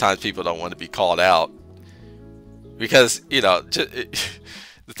sometimes people don't want to be called out because, you know, the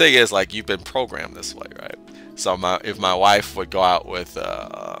thing is, like, you've been programmed this way, right? So if my wife would go out with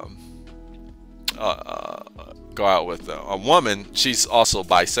a woman, she's also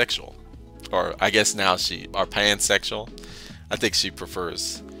bisexual, or I guess now or pansexual. I think she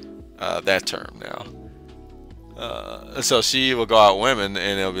prefers that term now. So she will go out with women,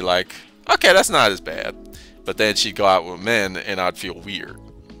 and it'll be like, okay, that's not as bad. But then she'd go out with men, and I'd feel weird,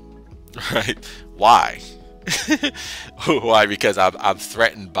 right? Why? Why? Because I'm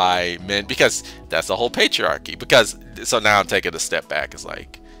threatened by men, because that's the whole patriarchy. So now I'm taking a step back. It's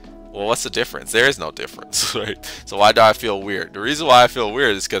like, well, what's the difference? There is no difference, right? So why do I feel weird? The reason why I feel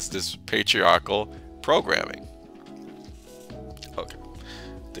weird is because this patriarchal programming. Okay,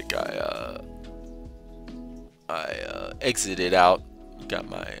 I think I exited out. Got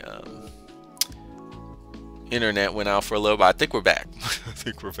my internet went out for a little bit. I think we're back. I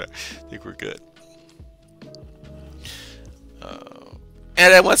think we're good.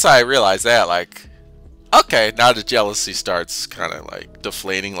 And then once I realized that, like, okay, now the jealousy starts kind of like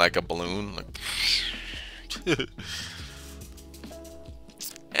deflating like a balloon. Like,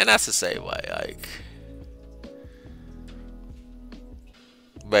 and that's the same way, like.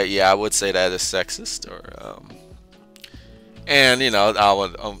 But yeah, I would say that is sexist, or and you know, I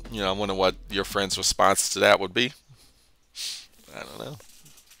would I wonder what your friend's response to that would be. I don't know.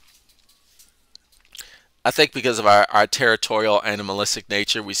 I think because of our territorial animalistic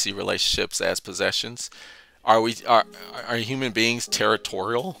nature, we see relationships as possessions. Are human beings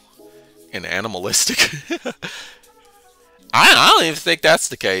territorial and animalistic? I don't even think that's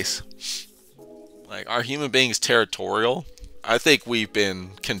the case. Like, are human beings territorial? I think we've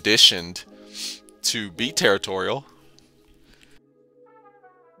been conditioned to be territorial.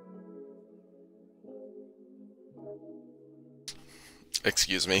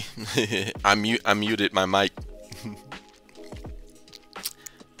 Excuse me. I muted my mic.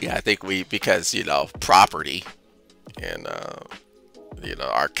 Yeah, I think because, you know, property and, you know,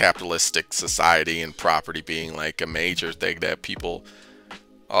 our capitalistic society and property being like a major thing that people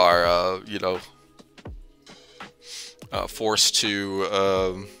are, you know, forced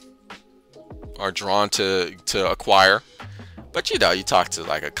to, are drawn to acquire. But, you know, you talk to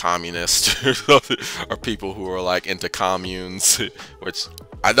like a communist or people who are like into communes, which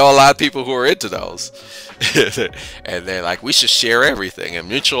I know a lot of people who are into those. And they're like, we should share everything and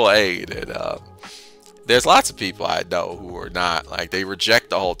mutual aid. And there's lots of people I know who are not, like, they reject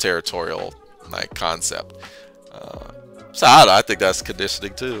the whole territorial like concept. So I don't know, I think that's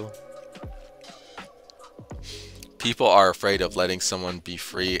conditioning too. People are afraid of letting someone be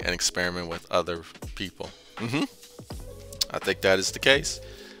free and experiment with other people. I think that is the case.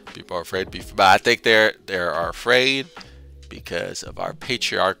 People are afraid to be free, but I think they are afraid because of our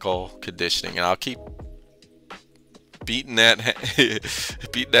patriarchal conditioning. And I'll keep beating that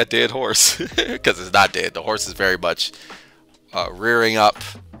dead horse because it's not dead. The horse is very much rearing up,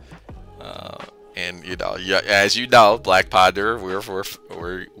 and as you know, Black Ponderer,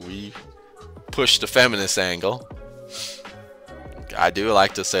 we push the feminist angle. I do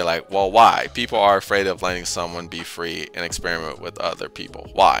like to say, like, well, why? People are afraid of letting someone be free and experiment with other people.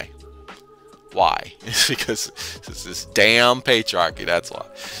 Why? Why? It's because it's this damn patriarchy, that's why.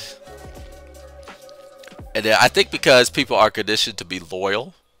 And I think because people are conditioned to be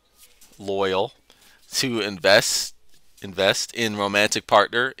loyal, to invest in romantic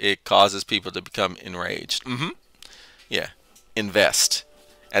partner, it causes people to become enraged. Yeah, invest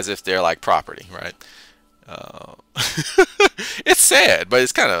as if they're like property, right? It's sad, but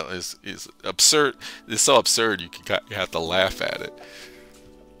it's kind of it's absurd. It's so absurd you have to laugh at it.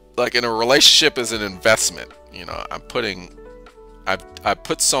 Like, in a relationship is an investment. I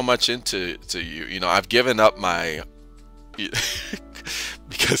put so much into you. I've given up my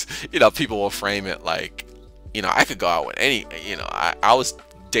because people will frame it like, I could go out with any, I was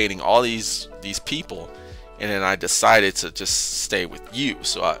dating all these people, and then I decided to just stay with you.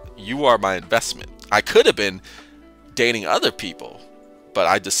 So you are my investment. I could have been dating other people, but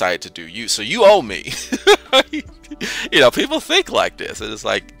I decided to do you. So you owe me. People think like this. And it's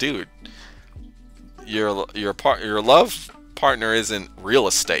like, dude, your love partner isn't real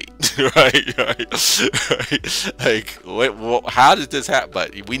estate, right? Like, wait, how did this happen?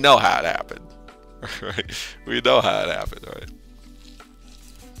 But we know how it happened, right? We know how it happened, right?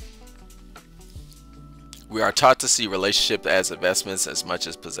 We are taught to see relationships as investments as much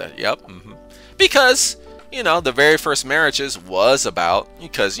as possession. Yep. Because, the very first marriages was about,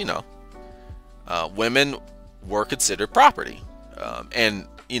 because, women were considered property. And,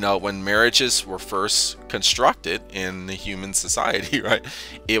 when marriages were first constructed in the human society, right,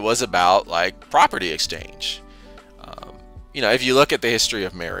 it was about, like, property exchange. If you look at the history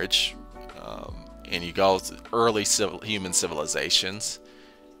of marriage, and you go to early human civilizations,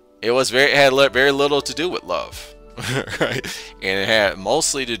 it had very little to do with love, right? And it had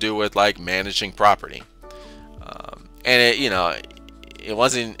mostly to do with, like, managing property. And it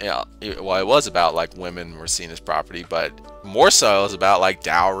wasn't, it was about, like, women were seen as property, but more so it was about, like,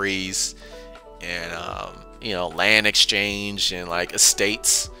 dowries and land exchange and, like,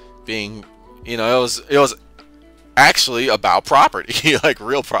 estates being, it was actually about property, like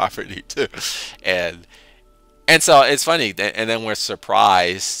real property too. And so it's funny, and then we're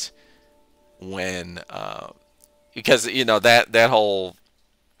surprised when because that whole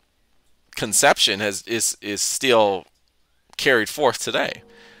conception is still carried forth today.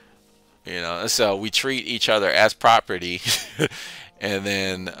 So we treat each other as property, and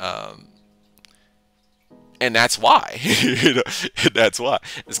then and that's why. That's why.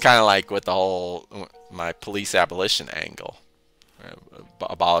 It's kind of like with the whole my police abolition angle, right?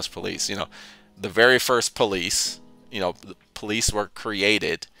 Abolish police. The very first police, the police were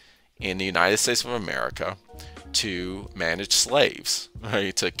created in the United States of America to manage slaves,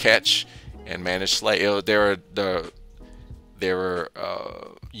 right? To catch and manage slaves. They were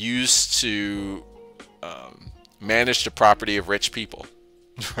used to manage the property of rich people,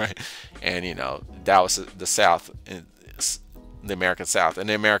 right? And that was the South, the American South, and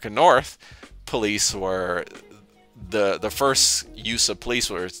the American North. Police were the first use of police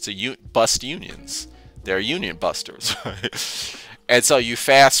was to bust unions. They're union busters, right? And so you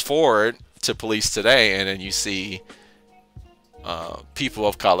fast forward to police today, and then you see people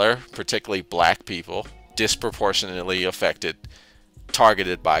of color, particularly black people, disproportionately affected,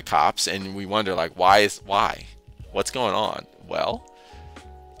 targeted by cops, and we wonder, like, why? What's going on? Well,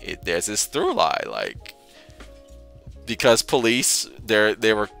 there's this through lie, like, because police,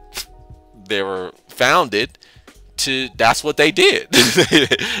 they were founded to, that's what they did.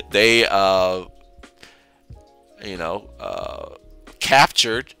 They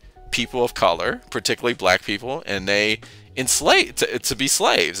captured people of color, particularly black people, and they enslaved to be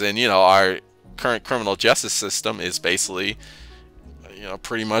slaves. And our current criminal justice system is basically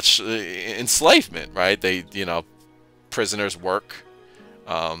pretty much enslavement, right? They prisoners work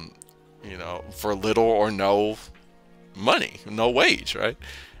for little or no money, no wage, right?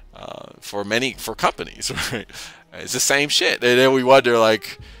 For companies, right? It's the same shit. And then we wonder,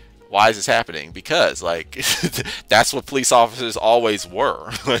 like, why is this happening? Because, like, that's what police officers always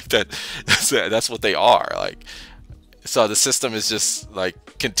were. Like, that's what they are. Like, so the system is just,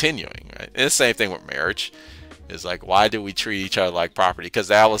 like, continuing, right? And the same thing with marriage. Is like, why do we treat each other like property? Because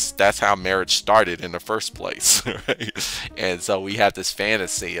that's how marriage started in the first place, right? And so we have this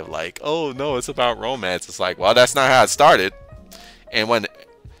fantasy of, like, oh no, it's about romance. It's like, well, that's not how it started. And when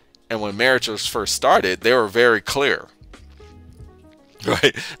marriage was first started, they were very clear.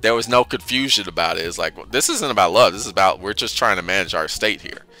 right? There was no confusion about it. It's like, well, this isn't about love. This is about, we're just trying to manage our estate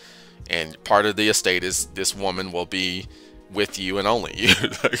here. And part of the estate is this woman will be with you and only you.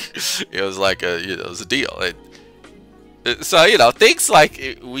 It was like it was a deal. So, things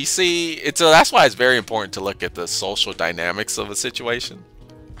like we see, so that's why it's very important to look at the social dynamics of a situation,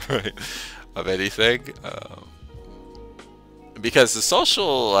 right? Of anything. Because the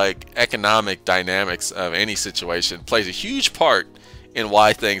social, economic dynamics of any situation plays a huge part in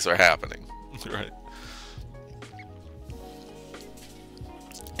why things are happening, right?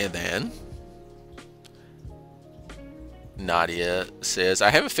 And then Nadia says,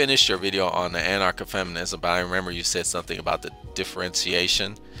 I haven't finished your video on the anarcho-feminism, but I remember you said something about the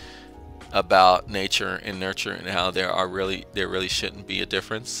differentiation about nature and nurture, and how there really shouldn't be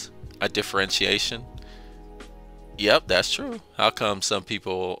a differentiation. Yep, that's true. How come some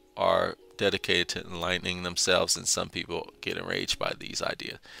people are dedicated to enlightening themselves and some people get enraged by these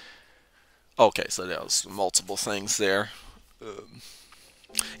ideas? Okay, so there was multiple things there.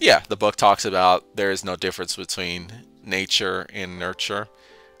 Yeah, the book talks about there is no difference between nature and nurture.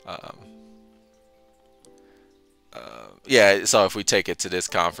 Yeah, so if we take it to this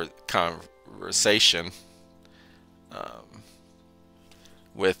conversation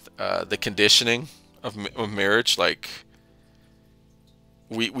with the conditioning of marriage, like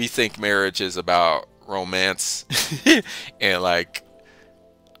we think marriage is about romance and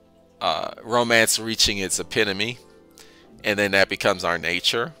romance reaching its epitome, and then that becomes our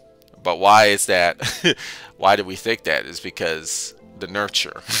nature. But why is that? Why do we think that? Is because the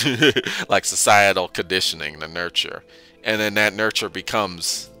nurture, like societal conditioning, the nurture, and then that nurture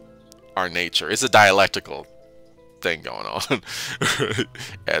becomes our nature. It's a dialectical thing going on,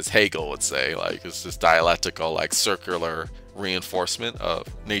 as Hegel would say. Like, it's this dialectical, circular reinforcement of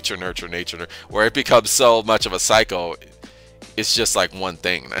nature, nurture, nature, where it becomes so much of a cycle. It's just like one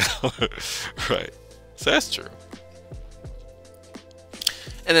thing now, right? So that's true.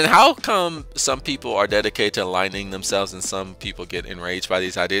 And then how come some people are dedicated to aligning themselves and some people get enraged by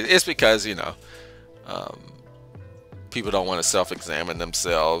these ideas? It's because, people don't want to self-examine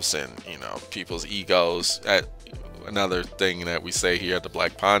themselves, and, people's egos. Another thing that we say here at the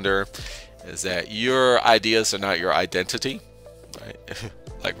Black Ponderer is that your ideas are not your identity, right?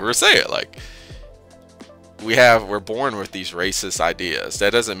 Like we were saying, we're born with these racist ideas.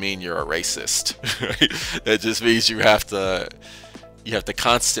 That doesn't mean you're a racist, right? That just means you have to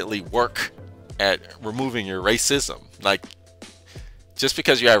constantly work at removing your racism. Like, just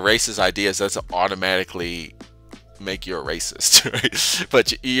because you have racist ideas doesn't automatically make you a racist, right?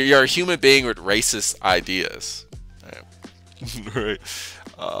 But you're a human being with racist ideas, right?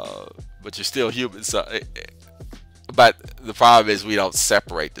 But you're still human. So, but the problem is we don't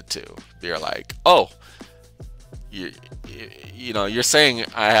separate the two. They're like, oh, you're saying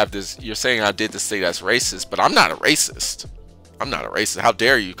I have this. You're saying I did this thing that's racist, but I'm not a racist. I'm not a racist. How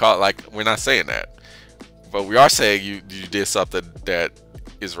dare you call it? Like, we're not saying that, but we are saying you did something that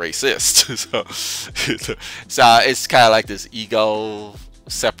is racist. So it's kind of like this ego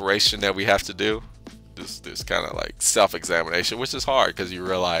separation that we have to do. This kind of like self-examination, which is hard because you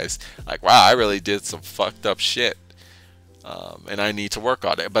realize, like, wow, I really did some fucked up shit, and I need to work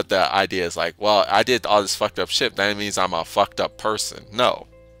on it. But the idea is like, well, I did all this fucked up shit, that means I'm a fucked up person. No,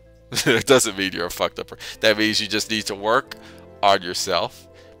 it doesn't mean you're a fucked up person. That means you just need to work on yourself,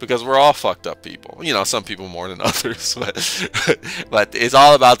 because we're all fucked up people. Some people more than others, but it's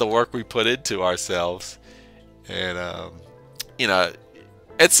all about the work we put into ourselves. And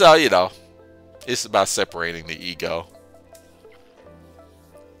it's it's about separating the ego.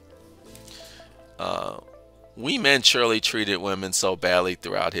 We men surely treated women so badly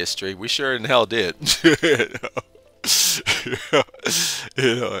throughout history. We sure in hell did.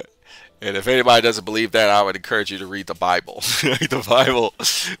 And if anybody doesn't believe that, I would encourage you to read the Bible.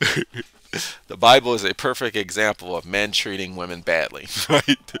 The Bible is a perfect example of men treating women badly,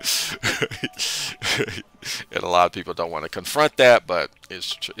 right? And a lot of people don't want to confront that, but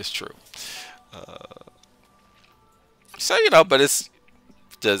it's true. So, but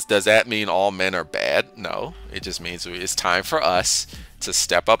does that mean all men are bad? No, it just means it's time for us to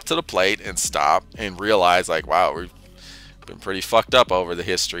step up to the plate and stop and realize, like, wow, we've been pretty fucked up over the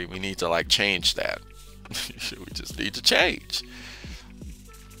history. We need to change that. We just need to change.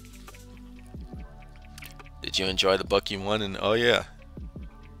 Did you enjoy the book you won? And oh yeah,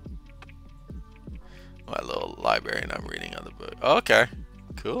 my little library, and I'm reading other book. Oh, okay,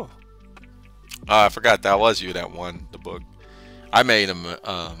 cool. I forgot that was you that won the book. I made him.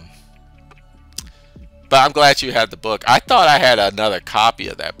 But I'm glad you had the book. I thought I had another copy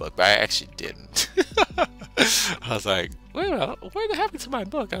of that book, but I actually didn't. I was like, wait a minute, what happened to my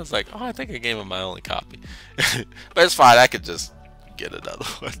book? I was like, oh, I think I gave him my only copy. But it's fine, I could just get another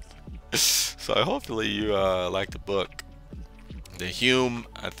one. So hopefully you like the book. The Hume,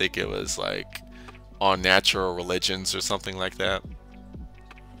 I think it was like on natural religions or something like that.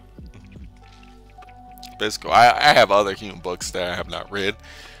 But it's cool. I have other Hume books that I have not read.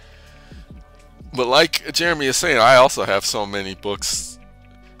 But like Jeremy is saying, I also have so many books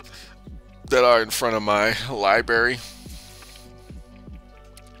that are in front of my library.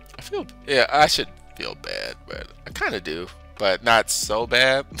 Yeah, I should feel bad, but I kind of do, but not so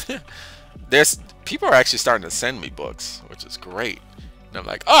bad. People are actually starting to send me books, which is great. And I'm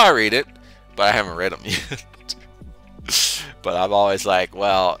like, oh, I read it, but I haven't read them yet. But I'm always like,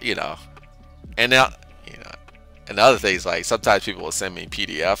 well, you know, and now, you know, and the other things, like sometimes people will send me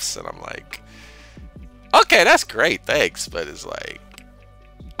PDFs, and I'm like, okay, that's great, thanks, but it's like,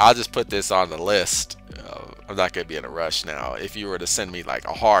 I'll just put this on the list. I'm not going to be in a rush now. If you were to send me like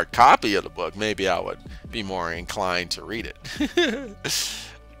a hard copy of the book, maybe I would be more inclined to read it.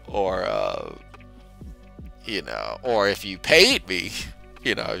 Or, you know, or if you paid me,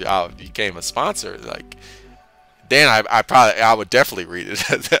 you know, I became a sponsor, like, then I would definitely read it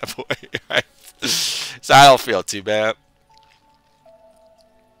at that point. Right? So I don't feel too bad.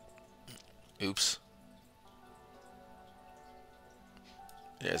 Oops.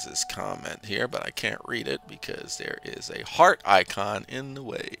 There's this comment here, but I can't read it because there is a heart icon in the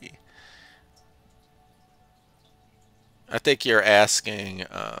way. I think you're asking,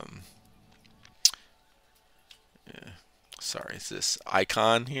 sorry, is this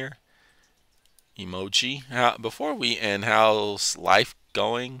icon here? Emoji. Before we end, how's life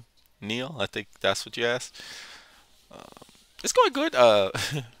going, Neil? I think that's what you asked. It's going good.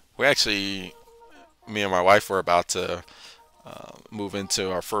 We actually, me and my wife were about to move into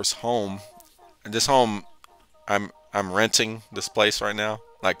our first home. And this home, I'm renting this place right now.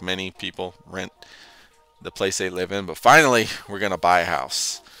 Like many people rent the place they live in, but finally we're gonna buy a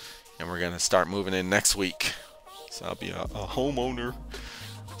house, and we're gonna start moving in next week. So I'll be a homeowner.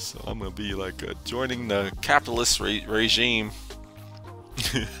 So I'm gonna be like joining the capitalist regime.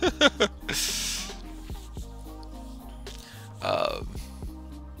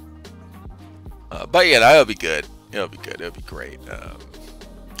 But yeah, that'll be good. It'll be good. It'll be great.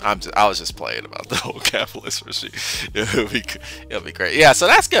 I was just playing about the whole capitalist regime. It'll be great. Yeah, so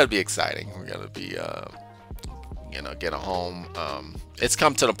that's gonna be exciting. We're gonna be, you know, get a home. It's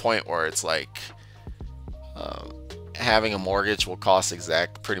come to the point where it's like, having a mortgage will cost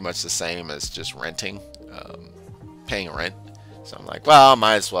pretty much the same as just renting, paying rent. So I'm like, well, I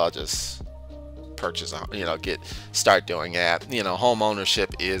might as well just purchase a, you know, start doing that. You know, home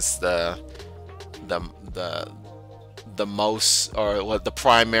ownership is the most, or what, the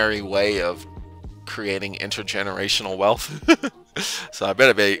primary way of creating intergenerational wealth. So I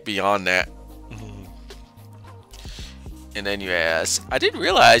better be on that. And then you ask, I didn't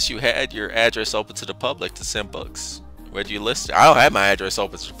realize you had your address open to the public to send books. Where do you list it? I don't have my address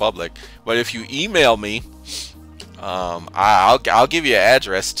open to the public, but if you email me, I'll give you an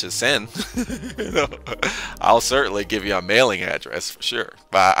address to send. You know, I'll certainly give you a mailing address for sure,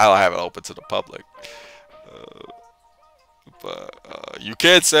 but I don't have it open to the public. But you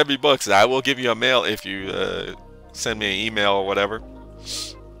can send me books. I will give you a mail if you send me an email or whatever.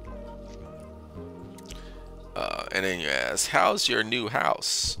 And then you ask, how's your new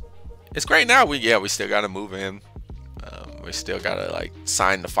house? It's great now. We still gotta move in. We still gotta like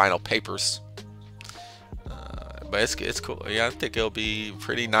sign the final papers. But it's cool. Yeah, I think it'll be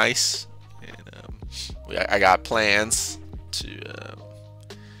pretty nice. And I got plans to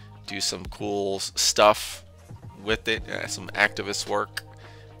do some cool stuff with it. Some activist work.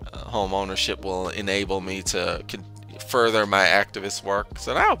 Home ownership will enable me to further my activist work,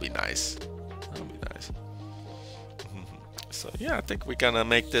 so that'll be nice. That'll be nice. So yeah, I think we're gonna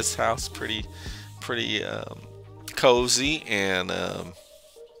make this house pretty cozy, and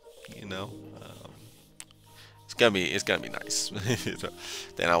you know, it's gonna be nice.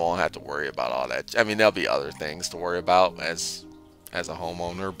 Then I won't have to worry about all that. I mean, there'll be other things to worry about as a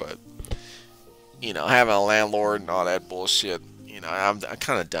homeowner, but you know, having a landlord and all that bullshit, you know, I'm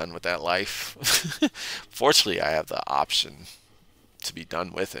kind of done with that life. Fortunately, I have the option to be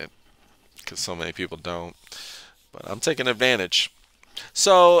done with it, because so many people don't. But I'm taking advantage.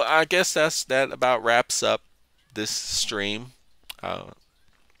 So I guess that about wraps up this stream. But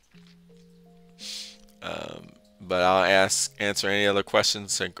I'll answer any other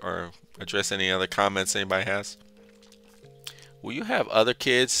questions or address any other comments anybody has. Will you have other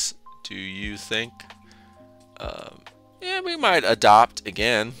kids? Do you think? Yeah, we might adopt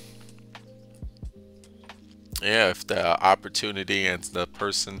again. Yeah, if the opportunity and the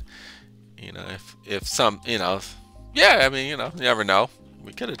person, if some, yeah, I mean, you never know.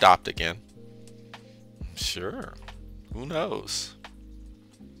 We could adopt again. Sure. Who knows?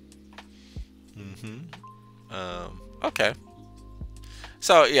 Okay.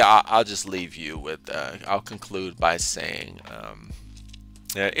 So yeah, I'll just leave you with. I'll conclude by saying,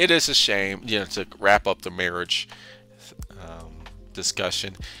 yeah, it is a shame, to wrap up the marriage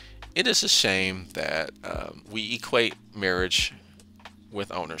discussion. It is a shame that we equate marriage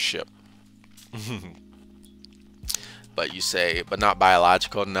with ownership. But you say, but not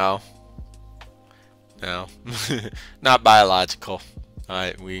biological. No, no, not biological. All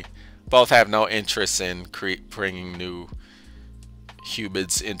right, we both have no interest in bringing new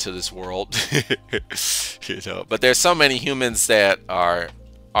humans into this world. But there's so many humans that are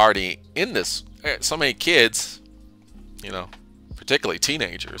already in this. So many kids, particularly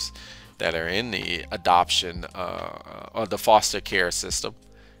teenagers, that are in the adoption or the foster care system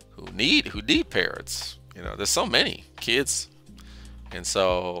who need parents. There's so many kids, and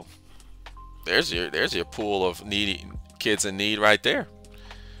so there's your pool of needy kids in need right there.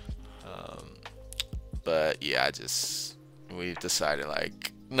 But yeah, we've decided,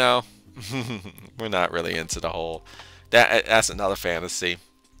 like, no, we're not really into the whole. That's another fantasy.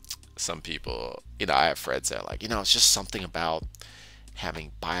 Some people, I have friends that are like, it's just something about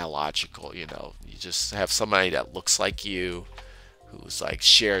having biological, you just have somebody that looks like you, who's like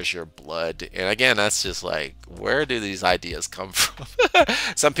shares your blood. And again, that's just like, where do these ideas come from?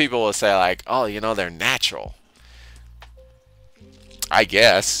 Some people will say like, oh, they're natural. I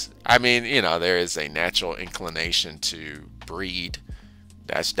guess. I mean, there is a natural inclination to breed.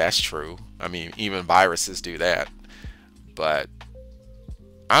 That's true. I mean, even viruses do that. But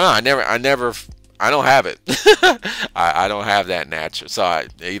I don't know. I don't have it. I don't have that natural. So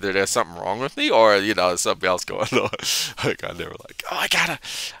either there's something wrong with me, or there's something else going on. Like, I never like, oh, I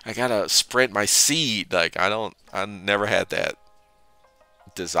gotta sprint my seed. Like, I never had that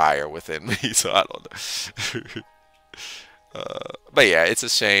desire within me. So I don't know. But yeah, it's a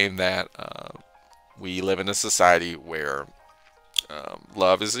shame that we live in a society where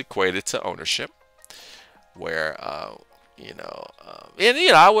love is equated to ownership, where and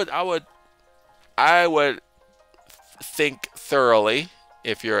I would think thoroughly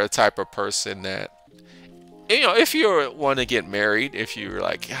if you're a type of person that, if you want to get married, if you're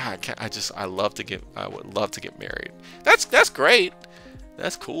like, yeah, I would love to get married. That's great.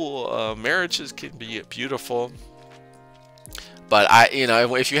 That's cool. Marriages can be beautiful. But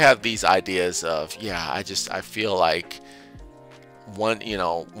if you have these ideas of, yeah, I feel like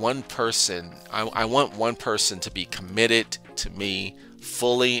one person, I want one person to be committed to me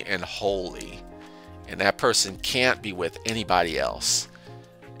fully and wholly, and that person can't be with anybody else.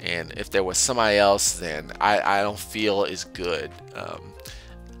 And if there was somebody else, then I don't feel as good.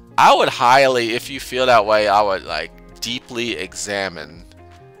 I would highly, if you feel that way, I would like deeply examine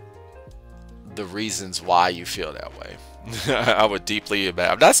the reasons why you feel that way. I would deeply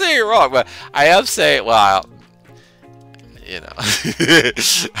I'm not saying you're wrong, but I am saying, well,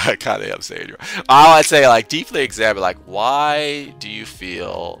 I kind of am saying you're wrong. I would say, like, deeply examine, like, why do you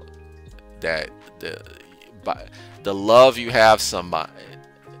feel that the love you have somebody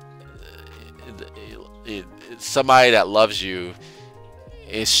that loves you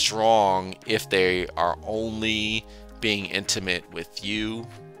is strong if they are only being intimate with you?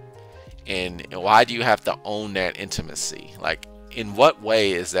 And why do you have to own that intimacy? Like, in what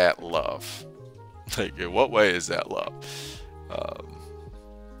way is that love? Like, in what way is that love?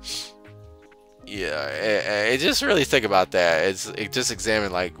 Yeah, just really think about that. Just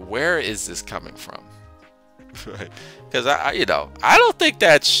examine, like, where is this coming from? Right? Because I don't think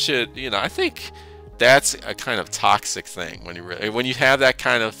that should. I think that's a kind of toxic thing when you have that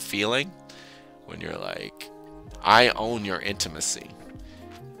kind of feeling, when you're like, I own your intimacy.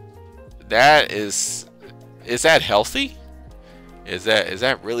 That is that healthy? Is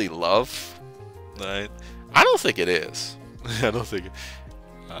that really love? Right? I don't think it is. I don't think.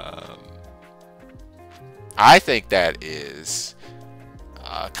 I think that is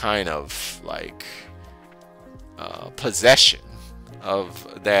kind of like possession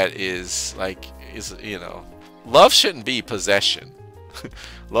of that is love shouldn't be possession.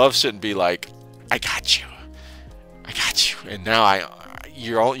 Love shouldn't be like, I got you, and now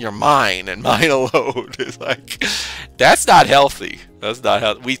you're mine and mine alone. It's like, that's not healthy. That's not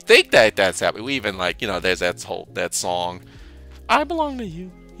healthy. We think that that's happening. We even there's that song, I belong to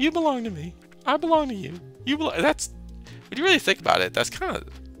you, you belong to me, I belong to you, you belong. That's, when you really think about it, it's kind of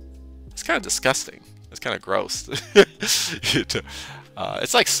disgusting. It's kind of gross.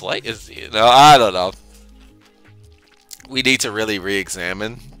 It's like slave. I don't know. we need to really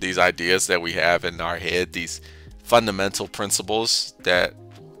re-examine these ideas that we have in our head, these fundamental principles that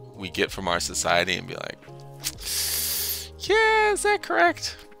we get from our society, and be like, yeah, is that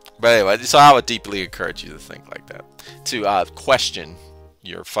correct? But anyway, so I would deeply encourage you to think like that, to question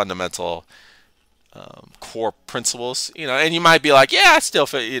your fundamental core principles, and you might be like, yeah, I still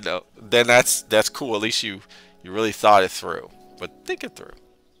feel, then that's cool. At least you really thought it through. But think it through.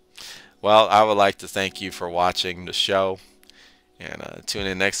 Well, I would like to thank you for watching the show, and tune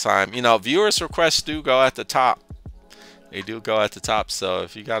in next time. Viewers' requests do go at the top. They do go at the top. So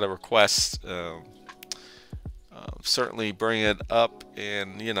if you got a request, certainly bring it up,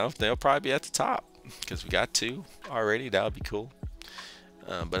 and they'll probably be at the top because we got 2 already. That would be cool.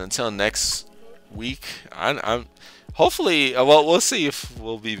 But until next week, I'm hopefully, well, we'll see if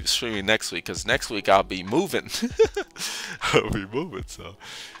we'll be streaming next week, because next week I'll be moving. I'll be moving, so,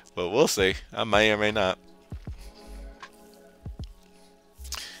 but we'll see. I may or may not.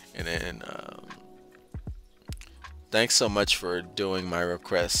 And then thanks so much for doing my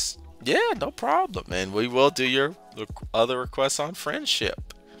requests. Yeah, no problem, and we will do your other requests on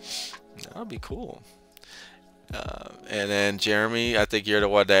friendship. That'll be cool. And then Jeremy, I think you're the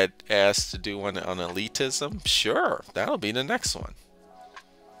one that asked to do one on elitism. Sure, that'll be the next one.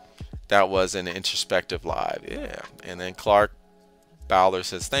 That was an introspective live, yeah. And then Clark Bowler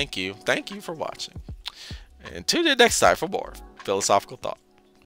says, thank you for watching, and tune in next time for more philosophical thought.